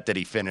going to bet that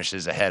he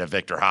finishes ahead of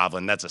Victor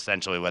Hovland. That's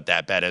essentially what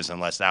that bet is,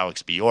 unless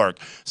Alex Bjork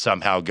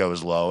somehow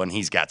goes low, and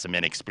he's got some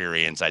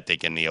inexperience, I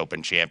think, in the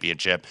Open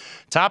Championship.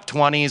 Top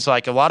 20s,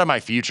 like a lot of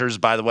my futures,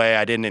 by the way,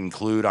 I didn't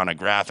include on a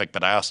graphic,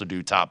 but I also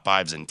do top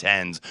 5s and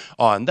 10s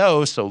on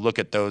those, so look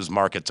at those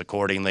markets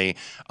accordingly.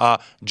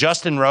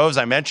 Justin Rose,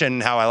 I mentioned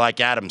how I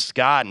like Adam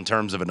Scott in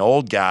terms of an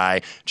old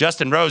guy.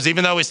 Justin Rose,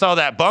 even though we saw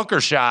that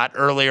bunker shot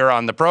earlier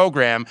on the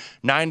program,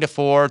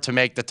 9-4 to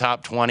make the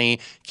top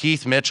 20.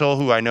 Keith Mitchell,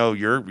 who I know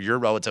you're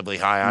relatively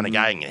high on, a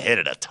guy who can hit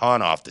it a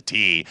ton off the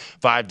tee,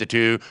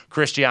 5-2.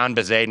 Christian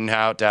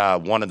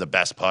Bezuidenhout, one of the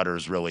best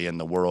putters really in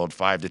the world,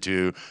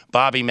 5-2.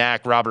 Bobby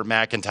Mack, Robert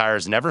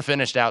McIntyre's never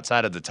finished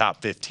outside of the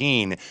top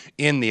 15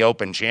 in the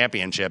Open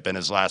Championship in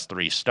his last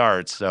 3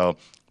 starts. So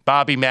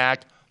Bobby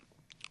Mack,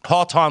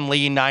 Halton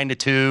Lee,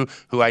 9-2,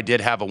 who I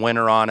did have a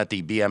winner on at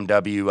the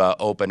BMW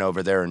Open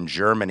over there in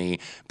Germany,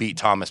 beat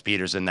Thomas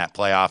Pieters in that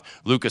playoff.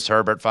 Lucas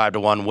Herbert,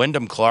 5-1.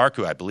 Wyndham Clark,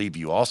 who I believe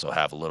you also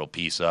have a little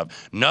piece of.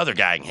 Another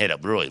guy can hit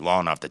it really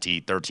long off the tee,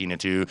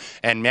 13-2.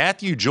 And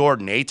Matthew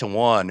Jordan,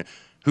 8-1,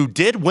 who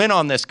did win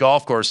on this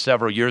golf course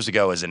several years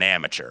ago as an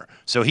amateur.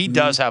 So he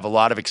does have a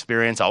lot of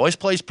experience, always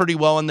plays pretty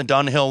well in the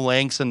Dunhill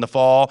Links in the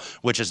fall,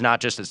 which is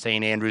not just at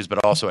St. Andrews,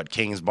 but also at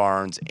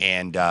Kingsbarns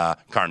and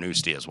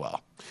Carnoustie as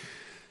well.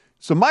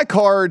 So my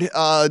card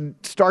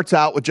starts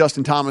out with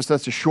Justin Thomas.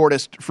 That's the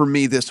shortest for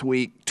me this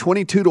week.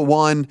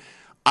 22-1.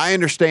 I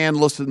understand.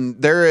 Listen,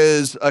 there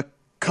is a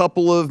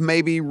couple of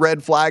maybe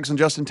red flags on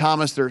Justin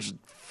Thomas. There's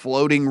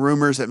floating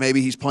rumors that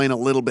maybe he's playing a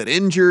little bit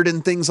injured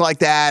and things like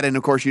that. And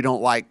of course, you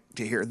don't like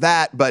to hear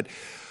that. But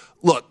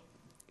look,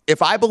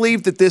 if I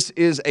believe that this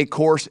is a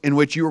course in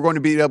which you are going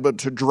to be able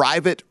to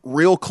drive it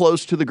real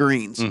close to the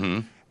greens,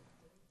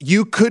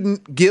 you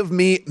couldn't give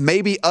me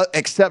maybe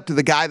except to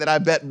the guy that I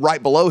bet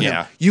right below him.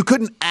 Yeah. You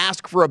couldn't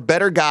ask for a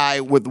better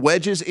guy with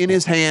wedges in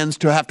his hands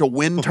to have to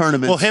win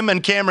tournaments. Well, him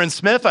and Cameron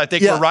Smith, I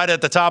think, were right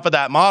at the top of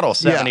that model,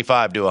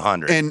 75 to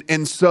 100.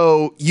 And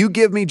so you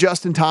give me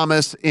Justin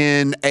Thomas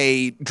in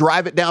a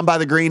drive it down by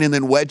the green and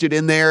then wedge it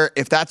in there.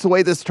 If that's the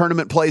way this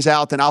tournament plays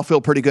out, then I'll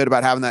feel pretty good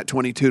about having that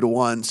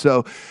 22-1.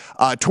 So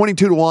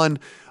 22-1.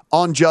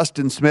 On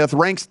Justin Smith,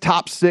 ranks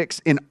top 6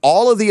 in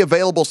all of the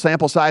available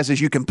sample sizes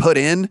you can put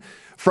in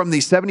from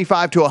the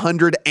 75 to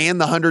 100 and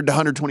the 100 to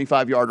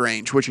 125 yard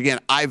range, which again,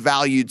 I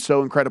valued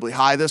so incredibly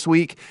high this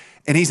week.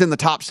 And he's in the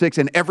top 6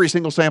 in every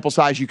single sample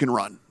size you can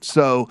run.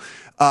 So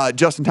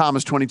Justin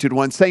Thomas,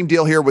 22-1. Same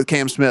deal here with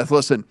Cam Smith.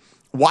 Listen,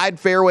 wide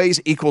fairways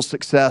equals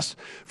success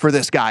for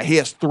this guy. He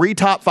has 3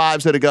 top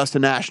 5s at Augusta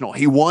National.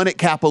 He won at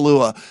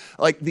Kapalua.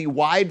 Like the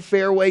wide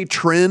fairway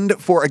trend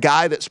for a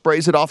guy that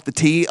sprays it off the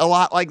tee a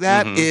lot like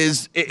that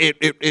is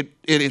it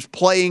is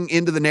playing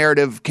into the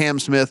narrative Cam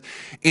Smith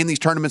in these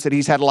tournaments that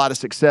he's had a lot of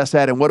success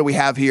at. And what do we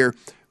have here?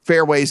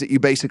 Fairways that you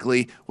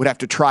basically would have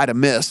to try to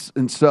miss.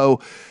 And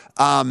so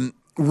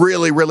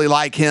really, really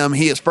like him.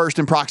 He is first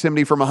in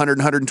proximity from 100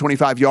 and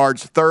 125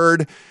 yards,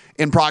 third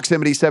in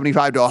proximity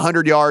 75 to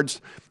 100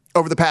 yards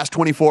over the past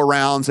 24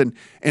 rounds. And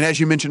as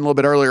you mentioned a little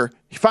bit earlier,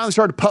 he finally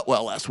started to putt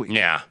well last week.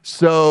 Yeah.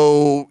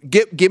 So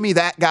give me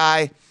that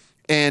guy.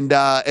 And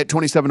at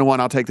 27-1,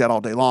 I'll take that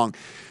all day long.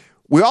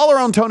 We all are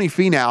on Tony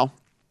Finau.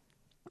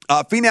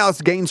 Finau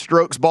has gained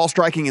strokes, ball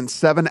striking in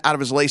 7 out of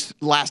his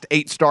last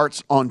 8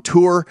 starts on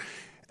tour.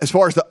 As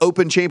far as the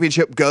Open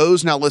Championship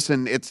goes, now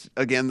listen, it's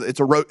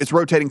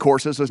rotating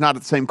courses, so it's not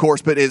at the same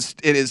course, but it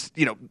is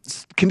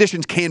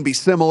conditions can be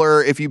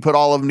similar if you put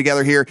all of them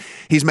together here.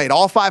 He's made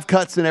all 5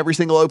 cuts in every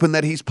single Open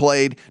that he's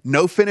played.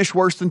 No finish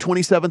worse than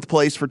 27th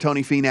place for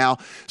Tony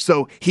Finau.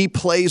 So he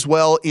plays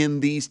well in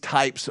these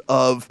types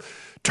of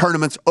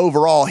tournaments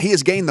overall. He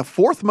has gained the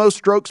 4th most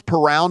strokes per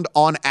round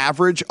on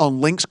average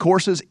on links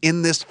courses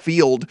in this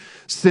field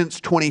since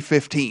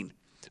 2015.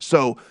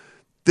 So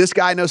this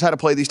guy knows how to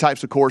play these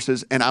types of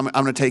courses, and I'm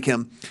going to take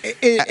him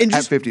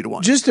at 50 to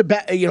 1. Just to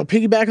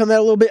piggyback on that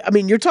a little bit. I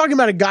mean, you're talking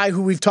about a guy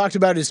who we've talked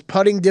about his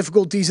putting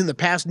difficulties in the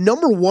past.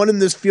 Number 1 in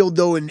this field,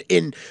 though, in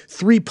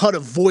 3-putt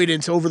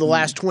avoidance over the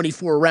last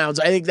 24 rounds.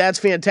 I think that's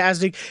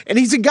fantastic. And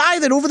he's a guy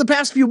that over the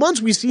past few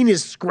months we've seen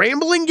his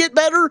scrambling get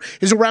better,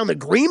 his around the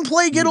green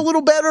play get a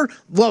little better.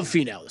 Love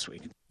Finau this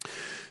week.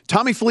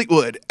 Tommy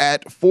Fleetwood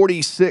at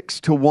 46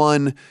 to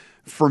 1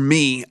 for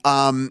me.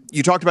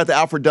 You talked about the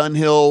Alfred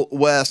Dunhill,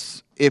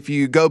 Wes. If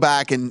you go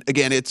back and,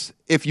 again,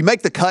 if you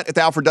make the cut at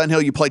the Alfred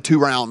Dunhill, you play 2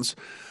 rounds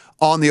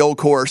on the old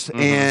course.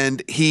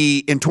 And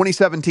in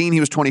 2017, he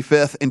was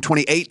 25th. In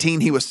 2018,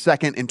 he was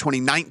 2nd. In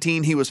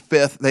 2019, he was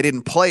 5th. They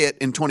didn't play it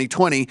in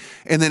 2020.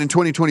 And then in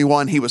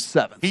 2021, he was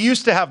 7th. He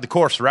used to have the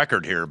course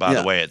record here, by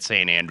the way, at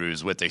St.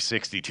 Andrews with a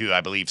 62,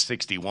 I believe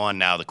 61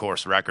 now, the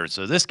course record.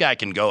 So this guy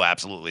can go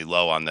absolutely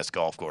low on this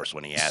golf course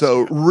when he has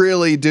to.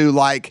 Really do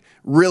like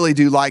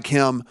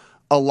him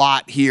a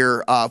lot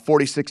here,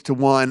 46 to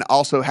 1.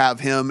 Also have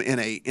him in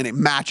a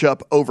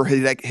matchup over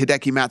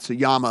Hideki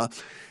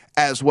Matsuyama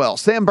as well.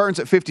 Sam Burns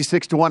at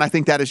 56 to 1. I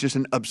think that is just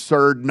an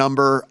absurd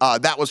number.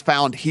 That was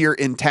found here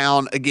in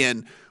town.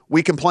 Again,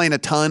 we complain a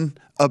ton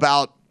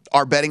about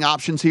our betting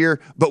options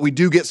here, but we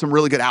do get some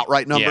really good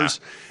outright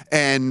numbers.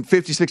 Yeah. And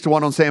 56 to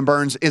 1 on Sam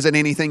Burns isn't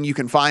anything you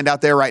can find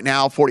out there right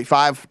now.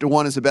 45 to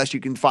 1 is the best you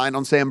can find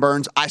on Sam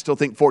Burns. I still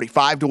think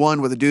 45 to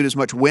 1 with a dude as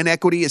much win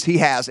equity as he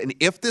has. And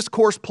if this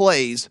course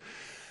plays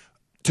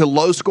to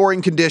low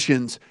scoring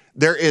conditions,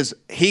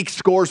 he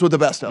scores with the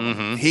best of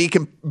them. He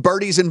can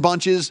birdies in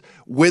bunches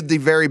with the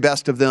very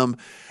best of them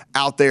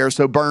out there.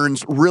 So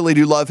Burns, really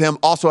do love him.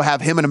 Also have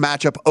him in a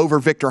matchup over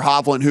Victor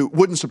Hovland, who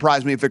wouldn't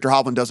surprise me if Victor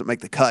Hovland doesn't make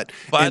the cut.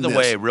 By the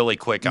way, really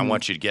quick, I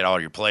want you to get all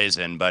your plays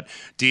in, but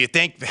do you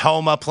think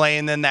Homa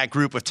playing in that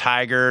group with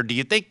Tiger, do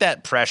you think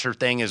that pressure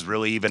thing is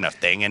really even a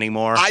thing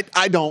anymore?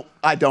 I don't.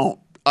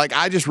 Like,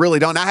 I just really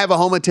don't. I have a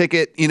Homa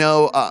ticket,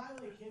 Yeah.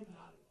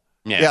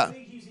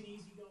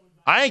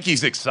 I think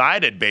he's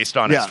excited based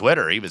on his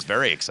Twitter. He was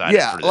very excited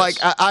for this. Like,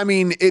 I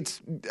mean,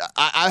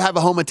 I have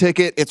a Homa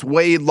ticket. It's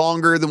way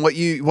longer than what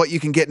you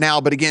can get now.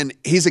 But again,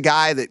 he's a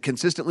guy that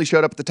consistently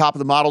showed up at the top of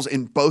the models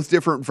in both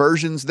different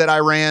versions that I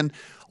ran.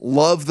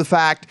 Love the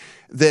fact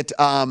that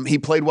he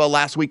played well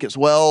last week as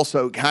well.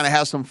 So kind of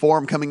has some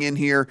form coming in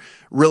here.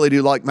 Really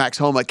do like Max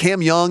Homa.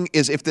 Cam Young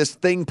is, if this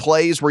thing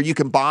plays where you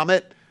can bomb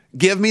it,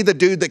 give me the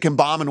dude that can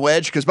bomb and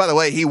wedge, because, by the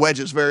way, he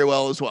wedges very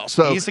well as well.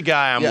 So he's a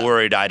guy I'm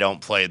worried I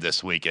don't play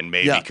this week and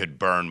maybe could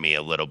burn me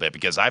a little bit,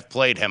 because I've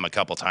played him a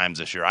couple times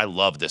this year. I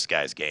love this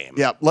guy's game.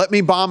 Yeah, let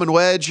me bomb and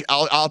wedge.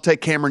 I'll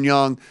take Cameron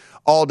Young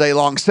all day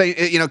long.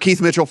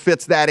 Keith Mitchell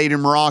fits that.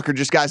 Adrian Meronk are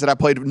just guys that I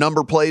played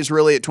number plays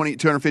really at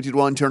 250 to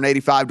 1,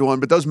 285 to 1.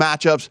 But those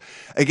matchups,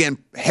 again,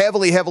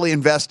 heavily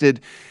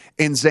invested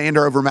in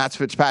Xander over Matt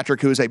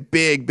Fitzpatrick, who is a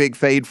big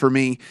fade for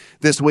me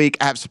this week.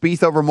 I have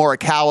Spieth over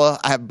Morikawa.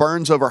 I have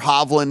Burns over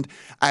Hovland.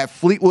 I have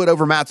Fleetwood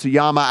over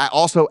Matsuyama. I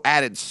also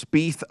added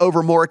Spieth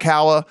over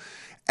Morikawa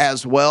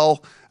as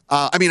well.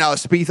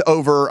 Spieth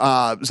over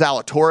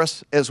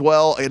Zalatoris as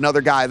well, another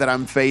guy that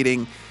I'm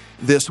fading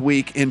this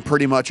week in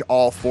pretty much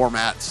all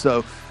formats.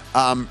 So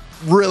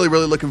really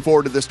looking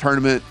forward to this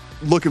tournament.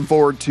 Looking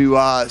forward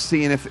to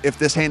seeing if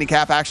this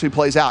handicap actually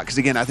plays out, because,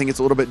 again, I think it's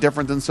a little bit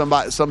different than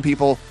some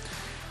people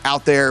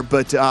out there,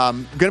 but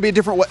going to be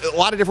a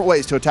lot of different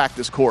ways to attack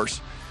this course.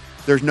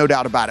 There's no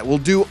doubt about it. We'll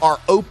do our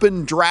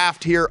open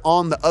draft here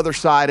on the other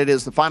side. It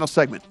is the final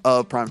segment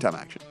of Primetime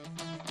Action.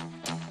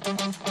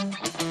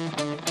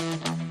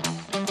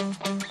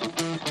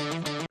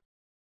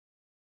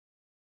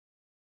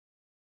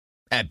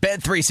 At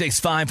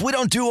Bet365, we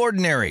don't do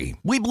ordinary.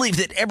 We believe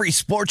that every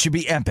sport should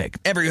be epic.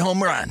 Every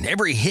home run,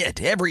 every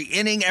hit, every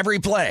inning, every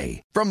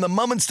play. From the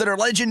moments that are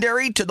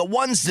legendary to the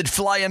ones that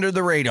fly under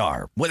the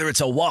radar. Whether it's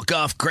a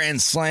walk-off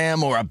grand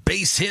slam or a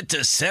base hit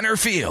to center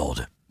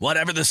field.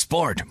 Whatever the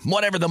sport,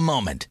 whatever the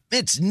moment.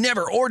 It's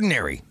never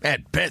ordinary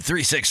at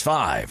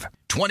Bet365.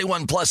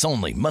 21 plus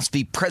only. Must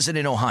be present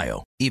in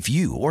Ohio. If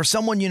you or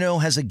someone you know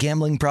has a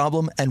gambling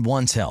problem and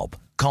wants help,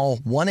 call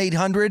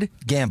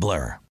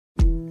 1-800-GAMBLER.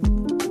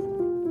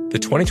 The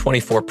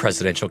 2024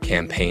 presidential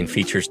campaign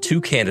features 2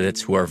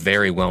 candidates who are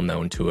very well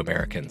known to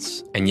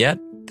Americans. And yet,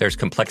 there's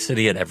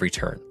complexity at every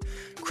turn.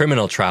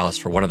 Criminal trials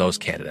for one of those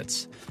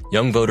candidates.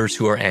 Young voters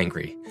who are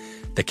angry.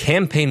 The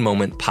Campaign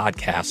Moment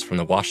podcast from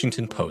the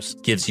Washington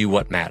Post gives you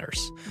what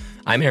matters.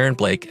 I'm Aaron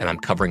Blake, and I'm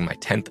covering my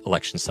 10th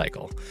election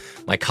cycle.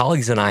 My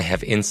colleagues and I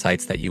have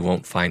insights that you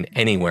won't find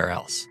anywhere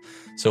else.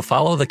 So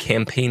follow The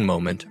Campaign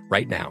Moment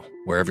right now,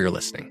 wherever you're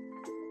listening.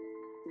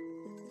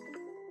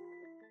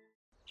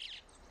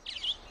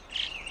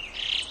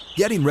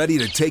 Getting ready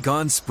to take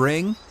on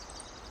spring?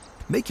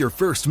 Make your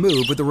first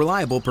move with the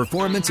reliable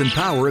performance and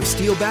power of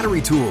Steel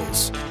battery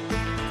tools.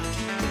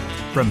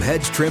 From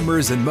hedge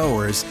trimmers and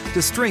mowers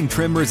to string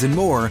trimmers and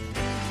more,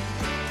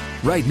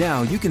 right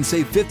now you can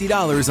save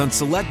 $50 on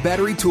select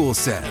battery tool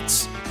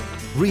sets.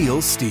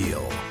 Real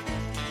Steel.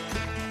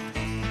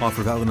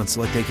 Offer valid on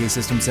select AK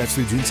system sets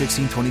through June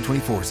 16,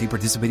 2024. See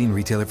participating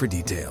retailer for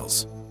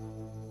details.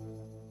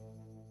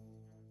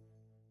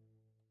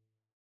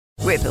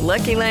 With the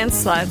Lucky Land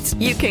Slots,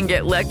 you can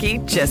get lucky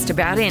just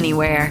about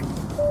anywhere.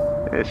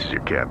 This is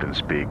your captain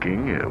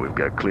speaking. We've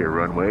got clear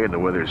runway and the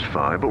weather's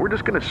fine, but we're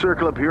just going to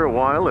circle up here a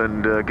while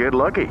and get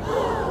lucky.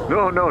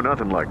 No,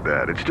 nothing like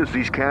that. It's just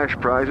these cash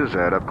prizes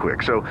add up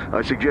quick. So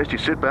I suggest you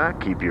sit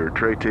back, keep your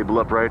tray table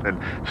upright, and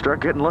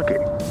start getting lucky.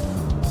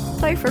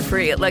 Play for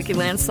free at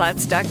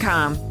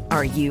LuckyLandSlots.com.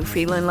 Are you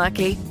feeling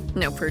lucky?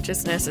 No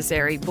purchase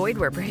necessary. Void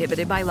where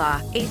prohibited by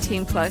law.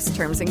 18+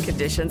 terms and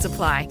conditions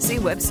apply. See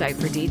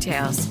website for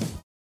details.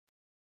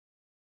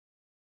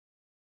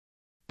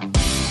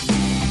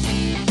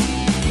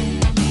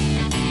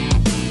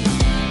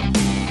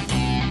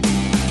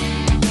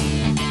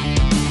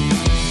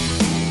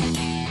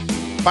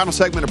 Final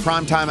segment of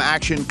Primetime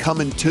Action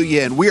coming to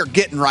you, and we are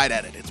getting right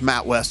at it. It's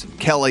Matt West and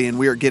Kelly, and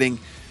we are getting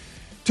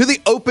to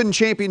the Open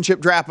Championship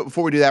draft. But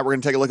before we do that, we're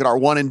going to take a look at our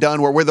one and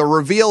done, where the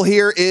reveal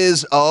here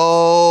is,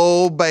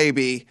 oh,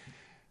 baby,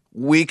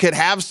 we could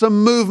have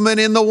some movement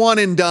in the one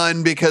and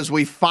done because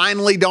we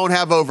finally don't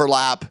have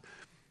overlap.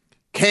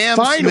 Cam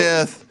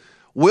Smith,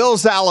 Will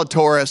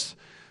Zalatoris,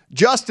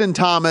 Justin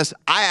Thomas.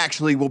 I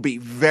actually will be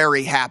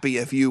very happy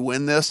if you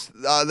win this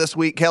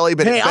week, Kelly.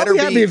 But it better I'll be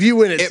happy if you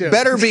win it too. It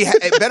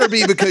better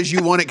be because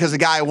you won it because the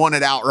guy won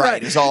it outright.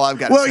 Right. Is all I've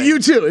got to say. Well, you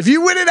too. If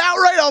you win it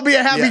outright, I'll be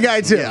a happy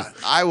guy too. Yeah.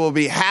 I will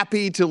be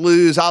happy to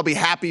lose. I'll be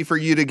happy for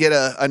you to get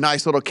a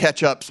nice little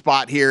catch-up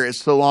spot here, as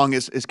so long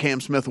as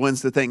Cam Smith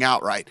wins the thing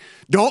outright.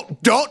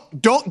 Don't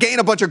gain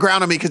a bunch of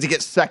ground on me because he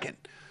gets second.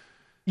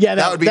 Yeah,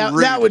 that would be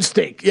rude. That would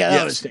stink. Yeah,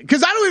 that would stink.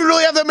 Because I don't even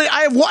really have that many.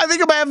 I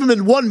think I have them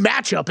in one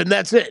matchup, and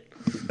that's it.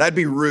 That'd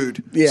be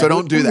rude. Yeah, so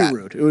don't do that.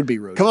 It would be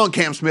rude. Come on,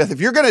 Cam Smith. If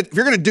you're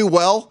gonna do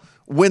well,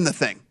 win the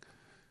thing.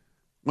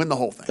 Win the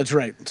whole thing. That's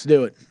right. Let's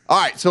do it. All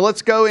right, so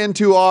let's go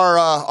into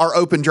our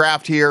open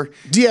draft here.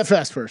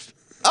 DFS first.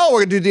 Oh,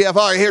 we're gonna do DFS.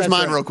 All right, here's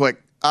mine real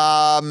quick.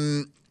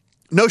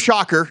 No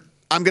shocker.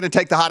 I'm going to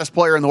take the hottest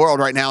player in the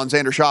world right now, in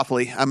Xander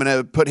Schauffele. I'm going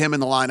to put him in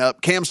the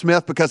lineup. Cam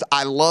Smith, because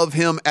I love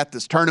him at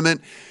this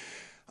tournament.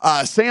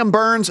 Sam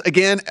Burns,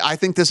 again, I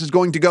think this is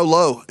going to go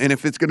low. And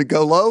if it's going to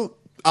go low,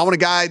 I want a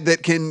guy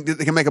that can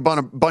make a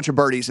bunch of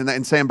birdies,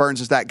 and Sam Burns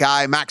is that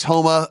guy. Max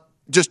Homa,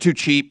 just too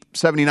cheap.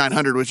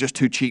 7,900 was just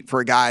too cheap for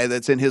a guy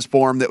that's in his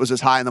form that was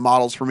as high in the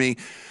models for me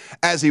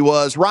as he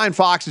was. Ryan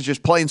Fox is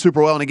just playing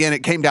super well, and again,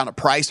 it came down to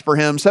price for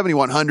him.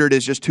 7,100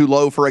 is just too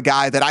low for a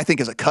guy that I think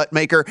is a cut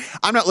maker.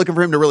 I'm not looking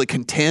for him to really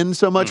contend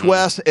so much,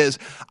 Wes, as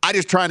I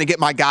just trying to get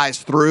my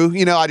guys through.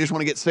 You know, I just want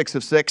to get 6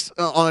 of 6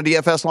 on a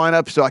DFS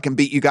lineup so I can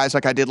beat you guys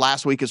like I did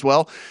last week as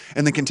well,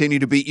 and then continue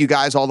to beat you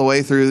guys all the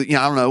way through, I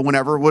don't know,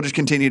 whenever. We'll just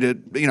continue to,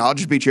 I'll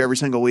just beat you every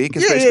single week.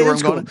 It's basically where I'm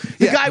going.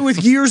 The guy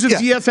with years of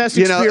DFS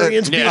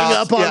experience beating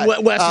up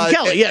on Wes and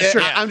Kelly. Yeah,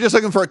 sure. I'm just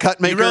looking for a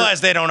cut maker. You realize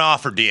they don't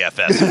offer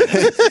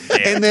DFS.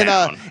 And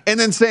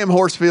then Sam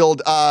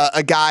Horsfield,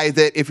 a guy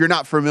that if you're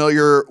not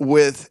familiar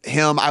with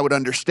him, I would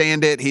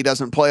understand it. He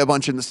doesn't play a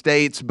bunch in the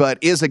States, but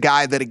is a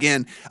guy that,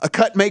 again, a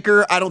cut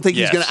maker. I don't think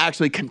he's going to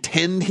actually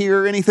contend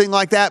here or anything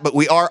like that, but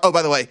we are, oh,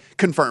 by the way,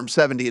 confirmed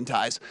 70 in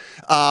ties.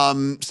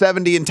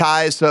 70 in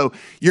ties, so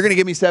you're going to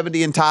give me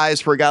 70 in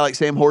ties for a guy like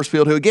Sam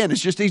Horsfield, who, again,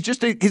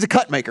 he's a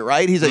cut maker,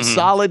 right? He's a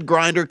solid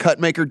grinder cut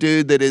maker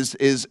dude that is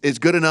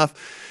good enough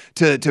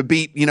to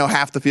beat,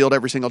 half the field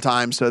every single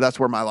time. So that's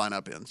where my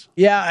lineup ends.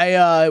 Yeah,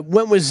 I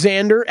went with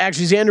Xander.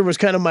 Actually, Xander was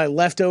kind of my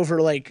leftover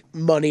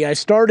money. I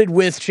started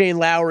with Shane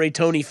Lowry,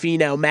 Tony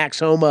Finau, Max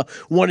Homa.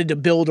 Wanted to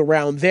build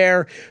around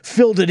there.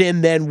 Filled it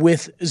in then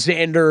with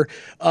Xander.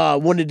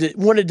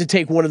 Wanted to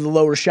take one of the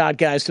lower shot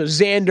guys. So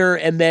Xander,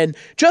 and then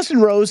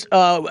Justin Rose.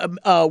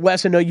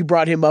 Wes, I know you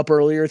brought him up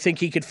earlier. Think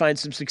he could find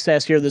some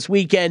success here this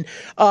weekend.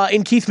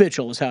 And Keith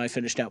Mitchell is how I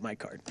finished out my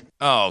card.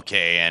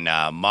 Okay, and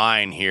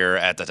mine here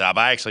at the top.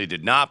 I actually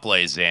did not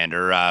play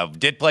Xander.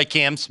 Did play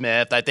Cam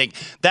Smith. I think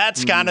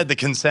that's kind of the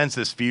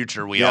consensus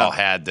future we all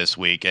had this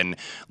week. And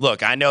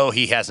look, I know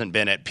he hasn't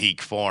been at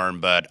peak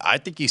form, but I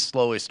think he's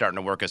slowly starting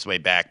to work his way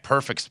back.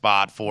 Perfect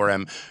spot for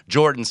him.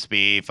 Jordan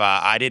Spieth,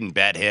 I didn't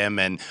bet him.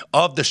 And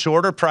of the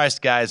shorter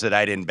priced guys that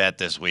I didn't bet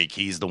this week,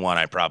 he's the one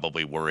I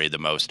probably worry the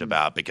most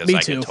about, because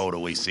I can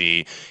totally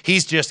see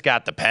he's just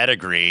got the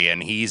pedigree,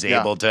 and he's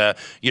able to,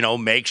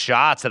 make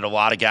shots that a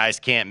lot of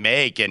guys can't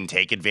make and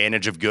take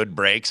advantage of good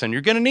breaks. And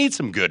you're going to need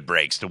some good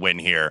breaks to win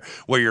here,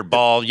 where your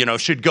ball,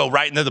 should go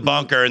right into the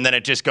bunker and then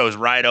it just goes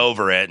right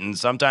over it. And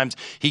sometimes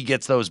he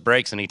gets those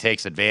breaks and he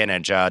takes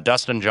advantage.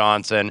 Dustin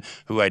Johnson,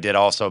 who I did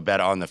also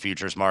bet on the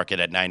futures market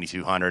at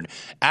 9,200.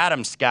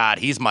 Adam Scott,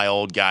 he's my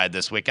old guy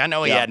this week. I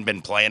know he hadn't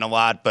been playing a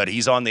lot, but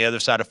he's on the other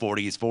side of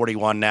 40. He's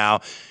 41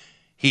 now.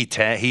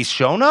 He's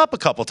shown up a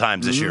couple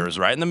times this year. He's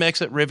right in the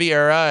mix at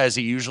Riviera, as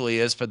he usually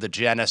is for the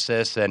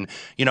Genesis. And,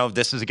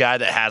 this is a guy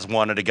that has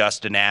won at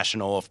Augusta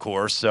National, of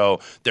course, so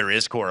there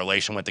is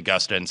correlation with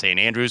Augusta and St.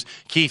 Andrews.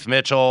 Keith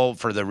Mitchell,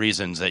 for the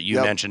reasons that you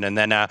mentioned. And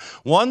then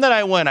one that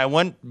I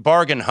went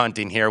bargain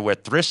hunting here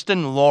with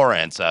Tristan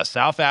Lawrence, a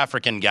South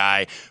African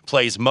guy,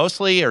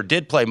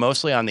 did play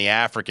mostly on the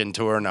African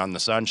Tour and on the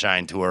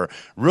Sunshine Tour.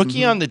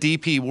 Rookie on the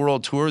DP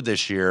World Tour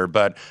this year,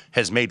 but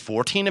has made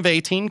 14 of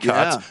 18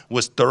 cuts,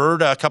 was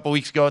third a couple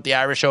weeks ago at the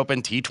Irish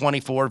Open,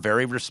 T24,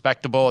 very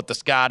respectable at the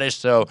Scottish.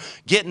 So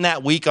getting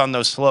that week on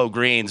those slow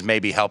greens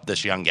maybe help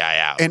this young guy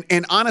out.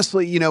 And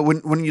honestly, you know,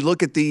 when you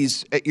look at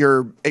these at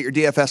your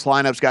DFS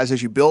lineups, guys,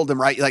 as you build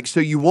them, right? Like, so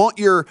you want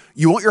your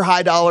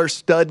high dollar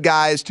stud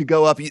guys to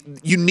go up.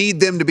 You need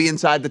them to be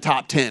inside the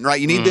top 10,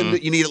 right? You need them.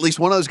 You need at least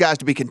one of those guys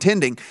to be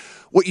contending.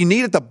 What you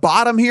need at the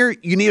bottom here,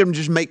 you need them to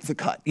just make the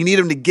cut. You need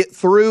them to get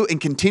through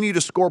and continue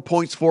to score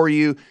points for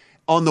you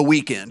on the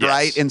weekend,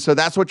 right? And so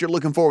that's what you're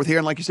looking for with here.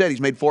 And like you said, he's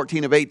made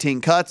 14 of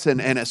 18 cuts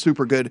and a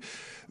super good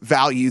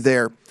value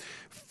there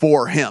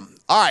for him.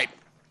 All right.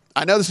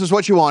 I know this is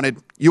what you wanted.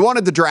 You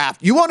wanted the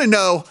draft. You want to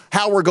know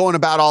how we're going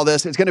about all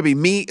this. It's going to be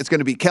me. It's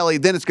going to be Kelly.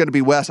 Then it's going to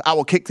be Wes. I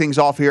will kick things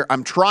off here.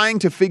 I'm trying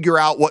to figure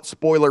out what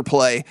spoiler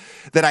play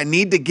that I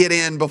need to get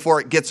in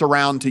before it gets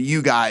around to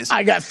you guys.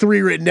 I got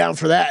 3 written down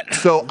for that.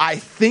 So I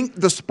think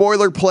the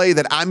spoiler play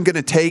that I'm going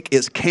to take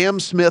is Cam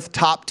Smith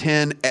top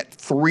 10 at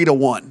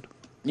 3-1.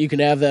 You can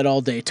have that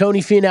all day. Tony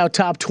Finau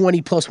top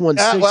 20 plus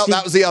 160. Well,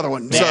 that was the other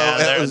one.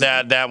 Yeah, so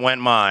that went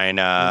mine.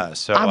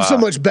 So I'm so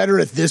much better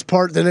at this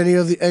part than any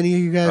of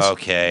you guys.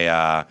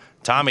 Okay,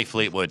 Tommy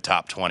Fleetwood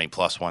top 20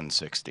 plus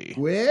 160.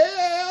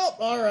 Well,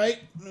 all right.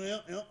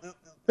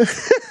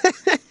 This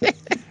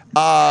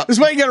is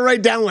why you got to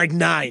write down like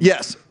 9.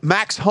 Yes,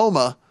 Max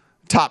Homa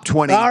top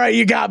 20. All right,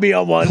 you got me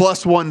on one.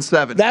 Plus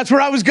 170. That's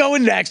where I was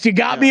going next. You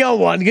got me on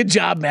one. Good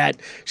job, Matt.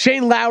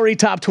 Shane Lowry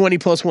top 20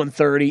 plus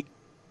 130.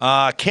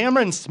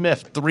 Cameron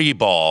Smith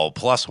 3-ball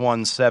plus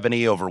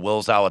 170 over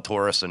Will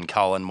Zalatoris and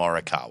Colin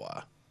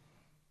Morikawa.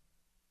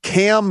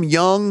 Cam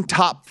Young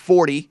top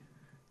 40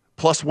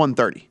 plus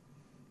 130.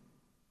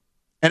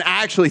 And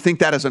I actually think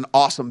that is an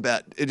awesome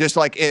bet. It just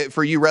like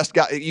for you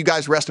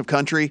guys rest of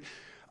country.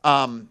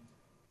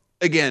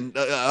 Again,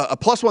 a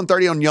plus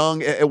 130 on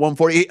Young at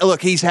 140.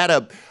 Look, he's had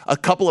a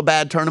couple of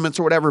bad tournaments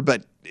or whatever,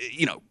 but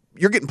you know,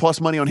 you're getting plus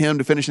money on him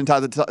to finish inside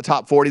the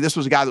top 40. This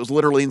was a guy that was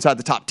literally inside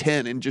the top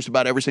 10 in just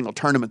about every single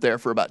tournament there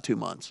for about 2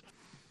 months.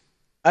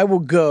 I will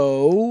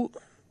go.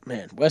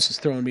 Man, Wes is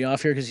throwing me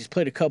off here because he's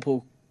played a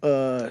couple.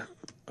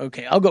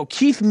 Okay, I'll go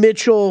Keith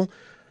Mitchell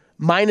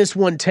minus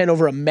 110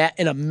 over in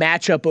a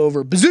matchup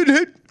over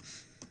Bazudit.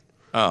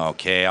 Oh,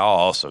 okay, I'll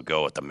also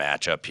go with the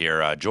matchup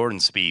here. Jordan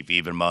Spieth,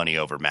 even money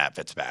over Matt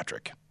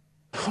Fitzpatrick.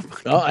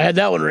 Oh, I had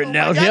that one written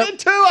down. I did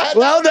too.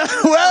 Well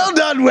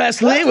done,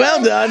 Wesley.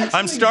 Well done.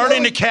 I'm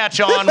starting to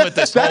catch on with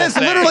this. That is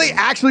literally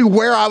actually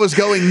where I was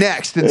going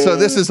next, and so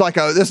this is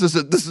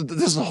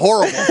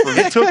horrible for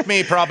me. It took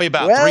me probably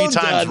about 3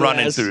 times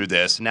running through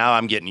this. Now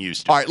I'm getting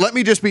used to it. All right, let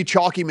me just be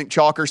Chalky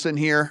McChalkerson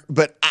here,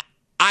 but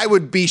I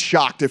would be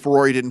shocked if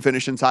Rory didn't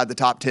finish inside the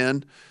top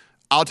 10.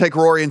 I'll take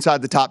Rory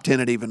inside the top 10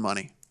 at even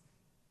money.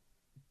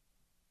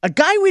 A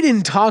guy we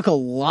didn't talk a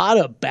lot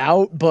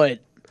about, but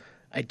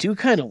I do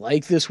kind of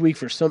like this week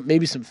for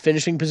maybe some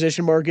finishing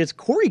position markets.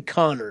 Corey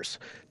Connors,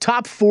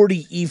 top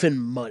 40 even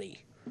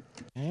money.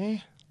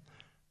 Okay.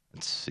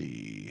 Let's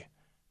see.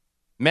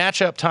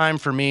 Matchup time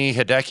for me,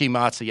 Hideki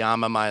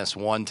Matsuyama minus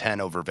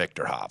 110 over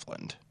Victor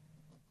Hovland.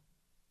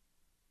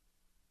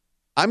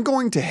 I'm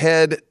going to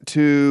head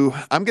to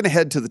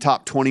the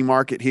top 20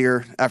 market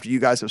here after you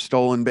guys have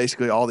stolen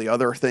basically all the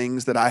other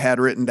things that I had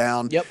written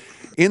down. Yep.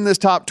 In this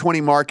top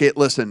 20 market,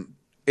 listen,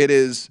 it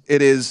is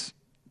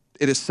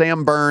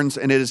Sam Burns,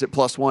 and it is at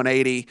plus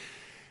 180.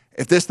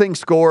 If this thing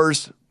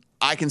scores,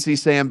 I can see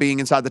Sam being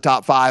inside the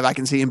top 5. I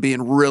can see him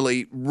being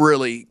really,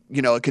 really,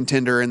 a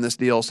contender in this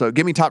deal. So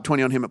give me top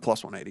 20 on him at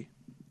plus 180.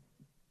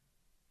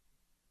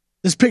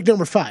 This is pick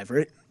number 5,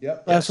 right?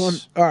 Yep. Last one?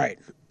 All right.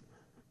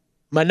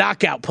 My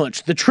knockout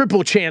punch, the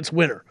triple chance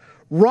winner.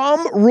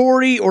 Rahm,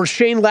 Rory, or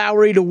Shane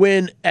Lowry to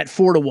win at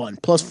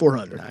 4-1, plus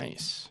 400.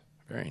 Nice.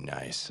 Very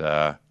nice.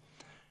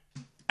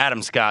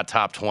 Adam Scott,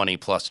 top 20,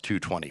 plus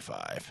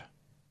 225.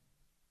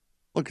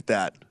 Look at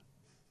that.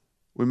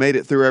 We made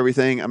it through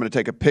everything. I'm going to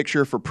take a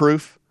picture for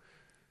proof.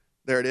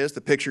 There it is.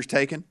 The picture's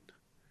taken.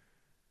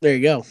 There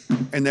you go.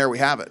 And there we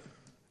have it.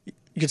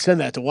 You could send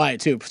that to Wyatt,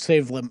 too.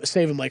 Save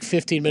him like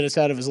 15 minutes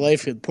out of his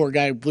life. The poor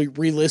guy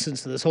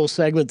re-listens to this whole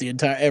segment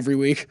every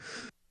week.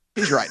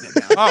 He's writing it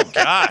down. Oh,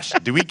 gosh.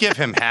 Do we give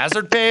him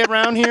hazard pay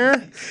around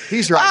here?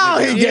 He's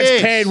writing it down. He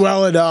gets paid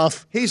well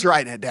enough. He's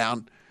writing it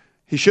down.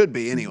 He should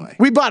be anyway.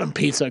 We bought him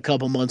pizza a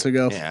couple months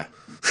ago. Yeah.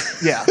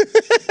 Yeah.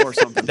 Or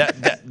something.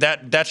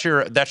 That's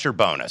your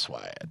bonus,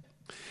 Wyatt.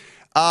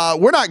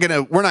 We're not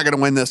gonna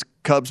win this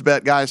Cubs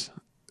bet, guys.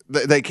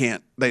 They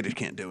can't. They just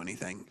can't do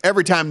anything.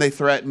 Every time they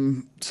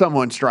threaten,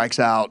 someone strikes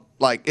out.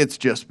 Like, it's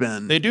just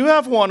been. They do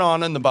have one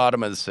on in the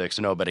bottom of the 6th,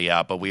 nobody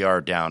out, but we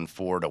are down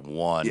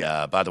 4-1.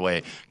 Yeah. By the way,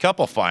 a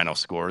couple final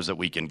scores that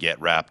we can get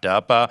wrapped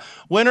up.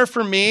 Winner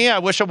for me, I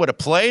wish I would have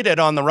played it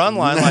on the run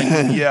line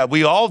like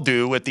we all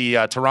do with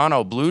the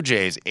Toronto Blue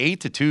Jays.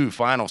 8-2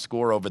 final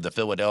score over the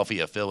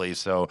Philadelphia Phillies.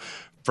 So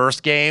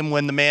first game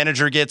when the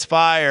manager gets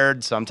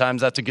fired,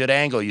 sometimes that's a good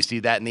angle. You see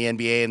that in the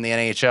NBA and the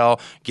NHL.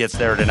 Gets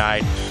there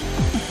tonight.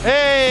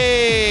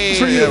 Hey,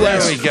 there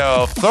we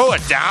go. Throw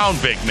it down,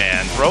 big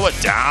man. Throw it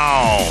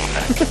down,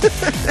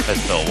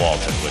 as Bill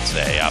Walton would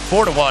say.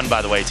 4-1,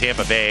 by the way,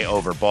 Tampa Bay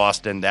over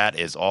Boston. That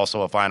is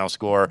also a final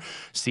score.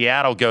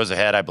 Seattle goes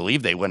ahead. I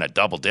believe they win a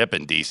double dip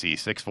in D.C.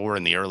 6-4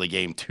 in the early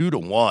game,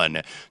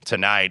 2-1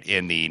 tonight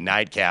in the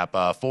nightcap.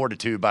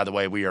 4-2, by the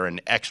way, we are in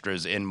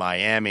extras in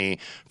Miami.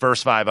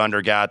 First 5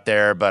 under got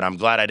there, but I'm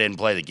glad I didn't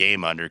play the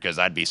game under because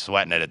I'd be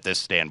sweating it at this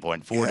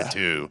standpoint.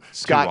 4-2.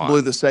 Scott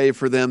blew the save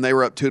for them. They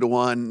were up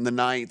 2-1 in the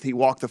ninth. He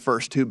walked the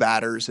first 2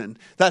 batters, and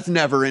that's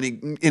never any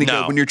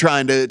good when you're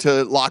trying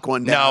to lock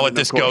one down. No, with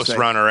this ghost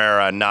runner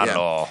era, not at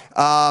all.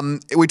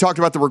 We talked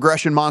about the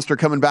regression monster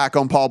coming back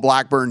on Paul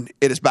Blackburn.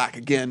 It is back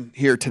again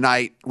here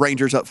tonight.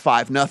 Rangers up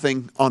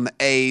 5-0 on the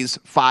A's.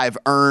 5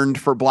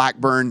 earned for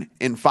Blackburn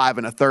in 5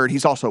 1/3.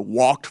 He's also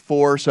walked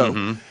 4,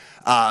 so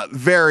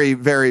very,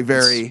 very,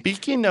 very.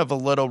 Speaking of a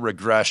little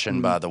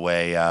regression, by the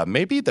way,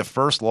 maybe the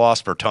first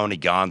loss for Tony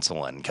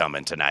Gonsolin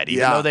coming tonight,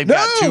 even though they've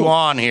got 2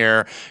 on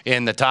here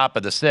in the top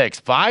of the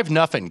 6th.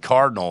 5-0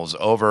 Cardinals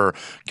over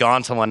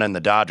Gonsolin and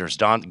the Dodgers.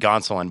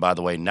 Gonsolin, by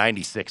the way,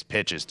 96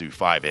 pitches through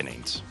 5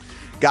 innings.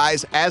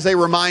 Guys, as a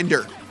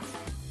reminder,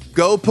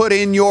 go put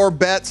in your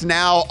bets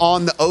now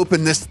on the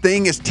Open. This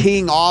thing is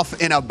teeing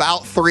off in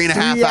about 3.5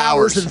 hours. 3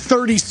 hours and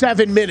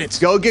 37 minutes.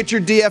 Go get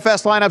your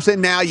DFS lineups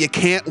in now. You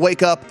can't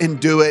wake up and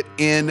do it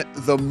in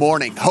the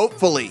morning.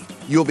 Hopefully,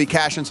 you'll be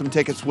cashing some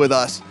tickets with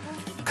us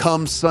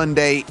come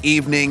Sunday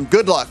evening.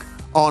 Good luck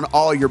on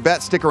all your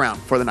bets. Stick around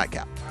for the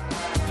nightcap.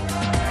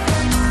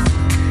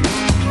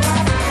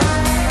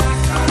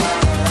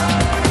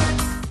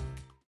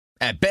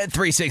 At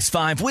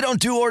Bet365, we don't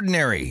do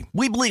ordinary.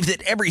 We believe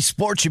that every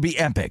sport should be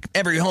epic.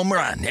 Every home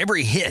run,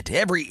 every hit,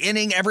 every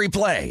inning, every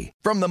play.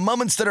 From the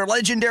moments that are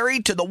legendary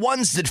to the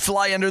ones that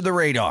fly under the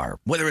radar.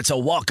 Whether it's a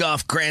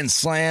walk-off grand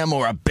slam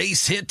or a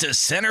base hit to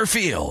center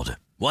field.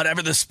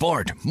 Whatever the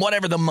sport,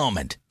 whatever the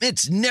moment.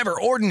 It's never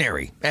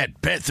ordinary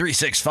at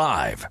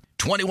Bet365.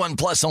 21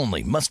 plus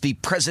only. Must be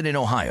present in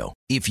Ohio.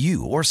 If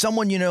you or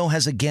someone you know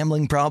has a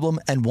gambling problem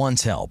and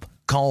wants help,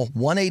 call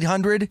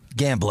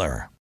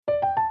 1-800-GAMBLER.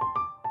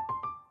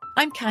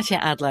 I'm Katya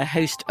Adler,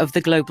 host of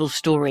The Global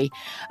Story.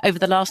 Over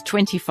the last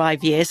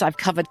 25 years, I've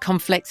covered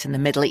conflicts in the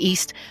Middle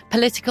East,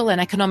 political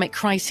and economic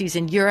crises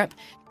in Europe,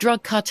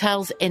 drug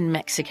cartels in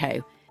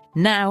Mexico.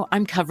 Now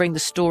I'm covering the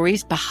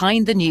stories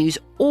behind the news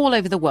all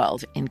over the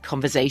world in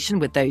conversation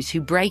with those who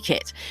break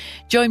it.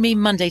 Join me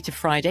Monday to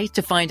Friday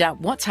to find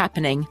out what's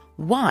happening,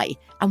 why,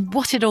 and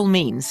what it all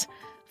means.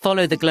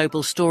 Follow The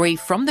Global Story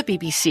from the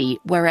BBC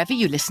wherever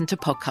you listen to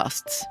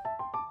podcasts.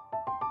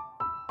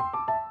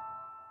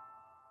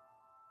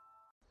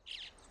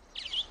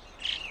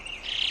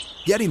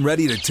 Getting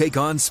ready to take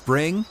on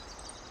spring?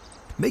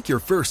 Make your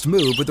first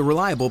move with the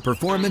reliable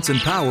performance and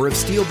power of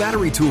Steel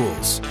battery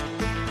tools.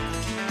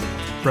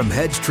 From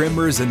hedge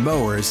trimmers and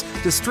mowers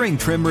to string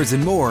trimmers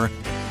and more,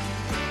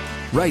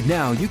 right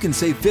now you can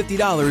save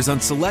 $50 on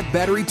select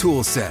battery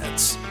tool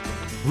sets.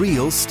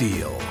 Real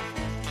Steel.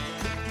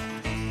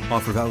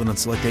 Offer valid on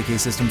select AK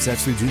system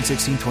sets through June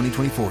 16,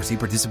 2024. See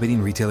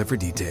participating retailer for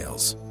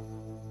details.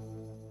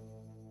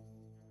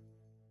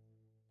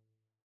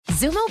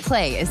 Xumo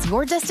Play is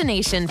your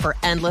destination for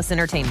endless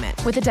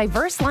entertainment. With a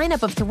diverse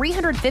lineup of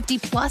 350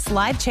 plus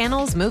live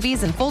channels,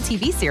 movies, and full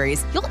TV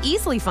series, you'll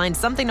easily find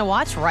something to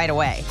watch right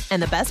away.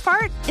 And the best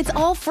part? It's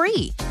all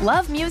free.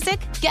 Love music?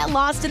 Get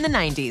lost in the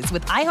 90s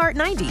with iHeart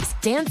 90s,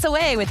 dance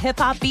away with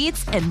hip-hop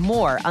beats, and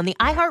more on the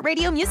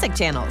iHeartRadio music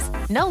channels.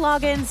 No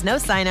logins, no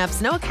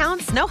signups, no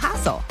accounts, no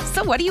hassle.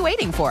 So what are you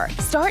waiting for?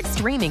 Start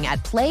streaming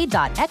at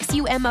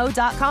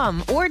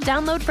play.xumo.com or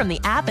download from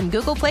the app and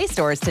Google Play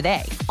stores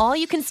today. All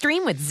you can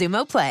stream with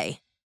Xumo Play.